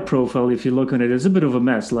 So my profile, if you look on it, is a bit of a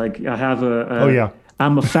mess. Like I have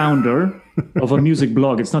I'm a founder of a music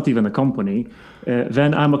blog. It's not even a company.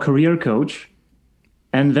 Then I'm a career coach.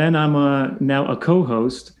 And then I'm now a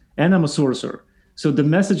co-host, and I'm a sourcer. So the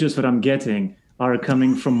messages that I'm getting are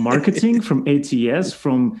coming from marketing, from ATS,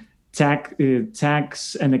 from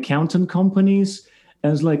tax and accountant companies.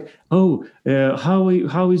 And it's like,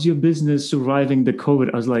 how is your business surviving the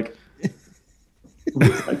COVID? I was like,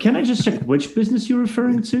 can I just check which business you're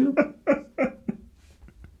referring to?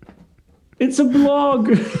 It's a blog.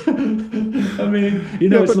 I mean,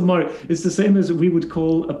 it's the same as we would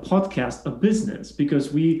call a podcast a business,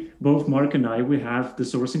 because Mark and I, we have the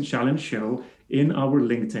Sourcing Challenge show in our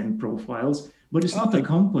LinkedIn profiles, but it's not a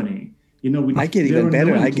company. I get even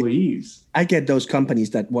better. Employees. I get those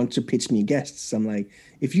companies that want to pitch me guests. I'm like,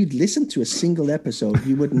 if you'd listen to a single episode,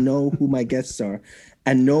 you would know who my guests are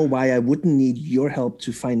and know why I wouldn't need your help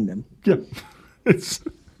to find them. Yeah,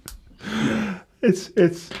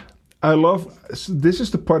 I love, this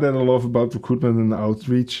is the part that I love about recruitment and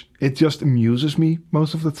outreach. It just amuses me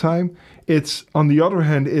most of the time. It's, on the other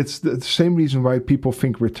hand, it's the same reason why people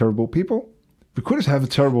think we're terrible people. Recruiters have a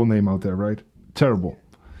terrible name out there, right? Terrible.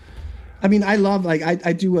 I mean, I love,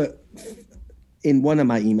 I do in one of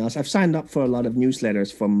my emails, I've signed up for a lot of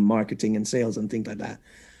newsletters from marketing and sales and things like that.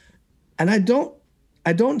 And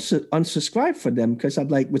I don't unsubscribe for them because I'm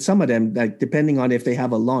like, with some of them, like depending on if they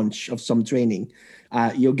have a launch of some training,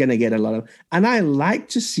 you're gonna get a lot of. And I like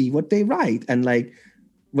to see what they write and like,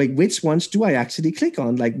 wait, which ones do I actually click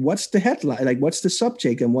on? Like, what's the headline? Like, what's the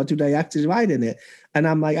subject, and what do they actually write in it? And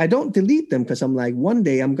I'm like, I don't delete them because I'm like, one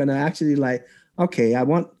day I'm gonna actually like, okay, I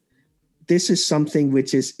want. This is something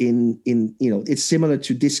which is in it's similar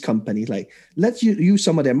to this company. Like, let's use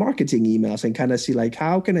some of their marketing emails and kind of see like,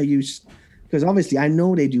 how can I use. Because obviously I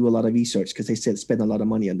know they do a lot of research because they spend a lot of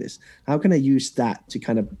money on this. How can I use that to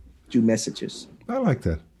kind of do messages? I like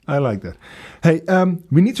that. Hey,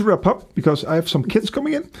 we need to wrap up because I have some kids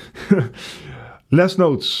coming in. Last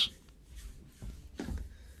notes.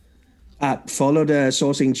 Follow the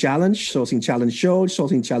Sourcing Challenge Show,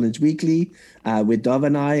 Sourcing Challenge Weekly with Dov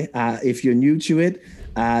and I. If you're new to it,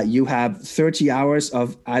 you have 30 hours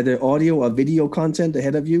of either audio or video content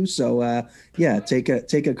ahead of you. So take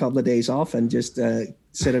a couple of days off and just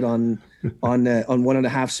set it on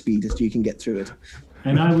 1.5 speed so you can get through it.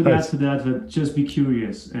 And I would add to that just be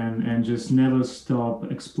curious and just never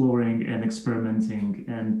stop exploring and experimenting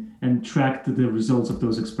and track the results of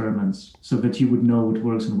those experiments so that you would know what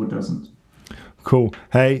works and what doesn't. Cool.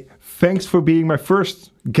 Hey, thanks for being my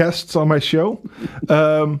first guests on my show.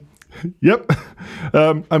 Yep.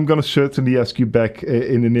 I'm going to certainly ask you back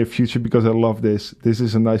in the near future because I love this. This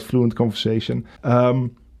is a nice fluent conversation.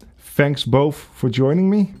 Thanks both for joining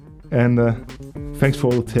me and thanks for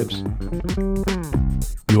all the tips.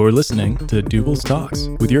 You're listening to Dubel's Talks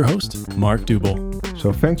with your host, Mark Dubel.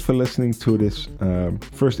 So thanks for listening to this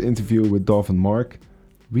first interview with Dov and Mark.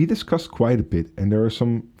 We discussed quite a bit and there are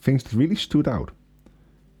some things that really stood out.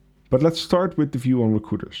 But let's start with the view on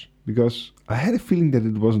recruiters because I had a feeling that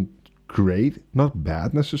it wasn't great, not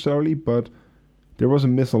bad necessarily, but there was a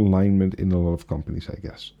misalignment in a lot of companies, I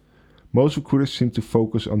guess. Most recruiters seem to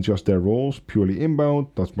focus on just their roles, purely inbound,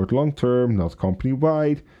 not more long-term, not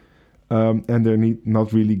company-wide, and they're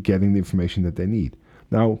not really getting the information that they need.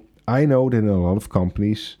 Now, I know that in a lot of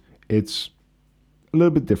companies, it's a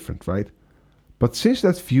little bit different, right? But since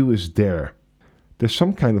that view is there, there's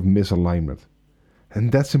some kind of misalignment.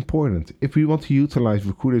 And that's important. If we want to utilize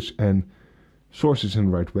recruiters and sources in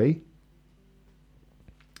the right way,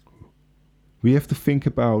 we have to think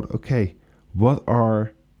about, okay, what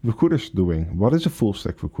are recruiters doing? What is a full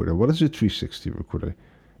stack recruiter? What is a 360 recruiter?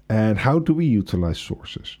 And how do we utilize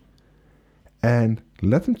sources? And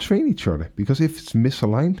let them train each other, because if it's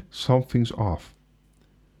misaligned, something's off.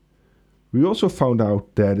 We also found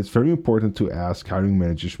out that it's very important to ask hiring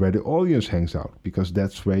managers where the audience hangs out, because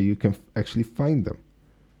that's where you can actually find them.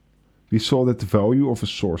 We saw that the value of a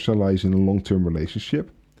sourcer lies in a long-term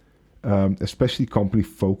relationship, especially company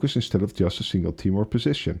focus instead of just a single team or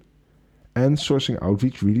position. And sourcing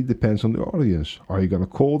outreach really depends on the audience. Are you going to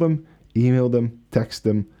call them, email them, text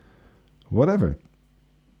them, whatever?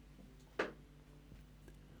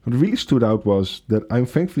 What really stood out was that I'm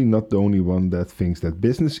thankfully not the only one that thinks that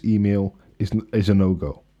business email is a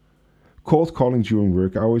no-go. Cold calling during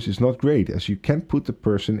work hours is not great, as you can put the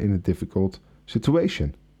person in a difficult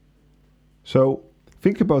situation. So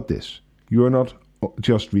think about this. You are not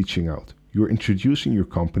just reaching out. You're introducing your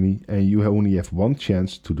company and you only have one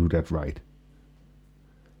chance to do that right.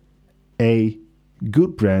 A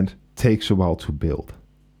good brand takes a while to build,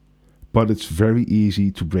 but it's very easy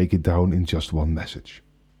to break it down in just one message.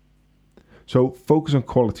 So focus on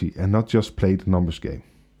quality and not just play the numbers game.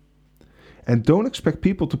 And don't expect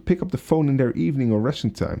people to pick up the phone in their evening or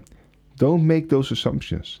resting time. Don't make those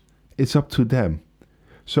assumptions. It's up to them.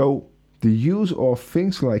 So the use of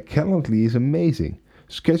things like Calendly is amazing.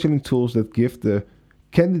 Scheduling tools that give the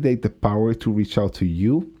candidate the power to reach out to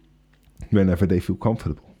you whenever they feel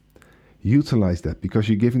comfortable. Utilize that, because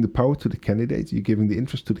you're giving the power to the candidate, you're giving the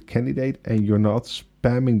interest to the candidate, and you're not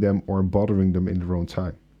spamming them or bothering them in their own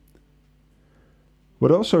time.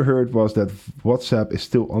 What I also heard was that WhatsApp is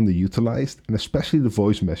still underutilized, and especially the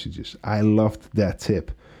voice messages. I loved that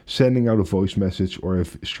tip. Sending out a voice message or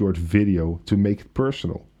a short video to make it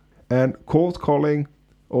personal. And cold calling,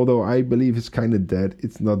 although I believe it's kind of dead,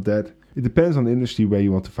 it's not dead. It depends on the industry where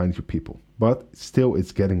you want to find your people. But still,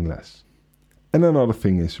 it's getting less. And another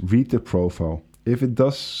thing is, read the profile. If it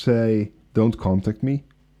does say, don't contact me,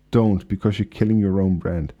 don't, because you're killing your own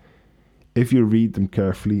brand. If you read them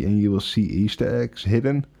carefully and you will see Easter eggs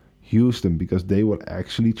hidden, use them, because they will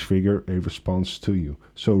actually trigger a response to you.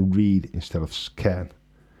 So read instead of scan.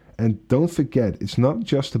 And don't forget, it's not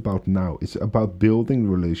just about now, it's about building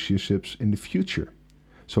relationships in the future.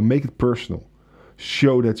 So make it personal.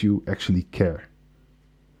 Show that you actually care.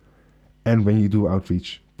 And when you do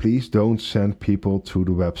outreach, please don't send people to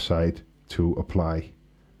the website to apply.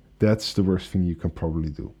 That's the worst thing you can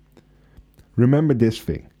probably do. Remember this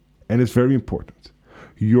thing, and it's very important.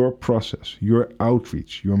 Your process, your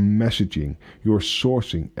outreach, your messaging, your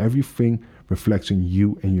sourcing, everything reflects on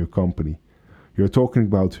you and your company. You're talking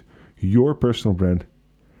about your personal brand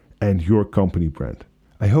and your company brand.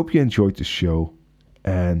 I hope you enjoyed the show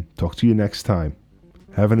and talk to you next time.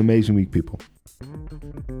 Have an amazing week, people.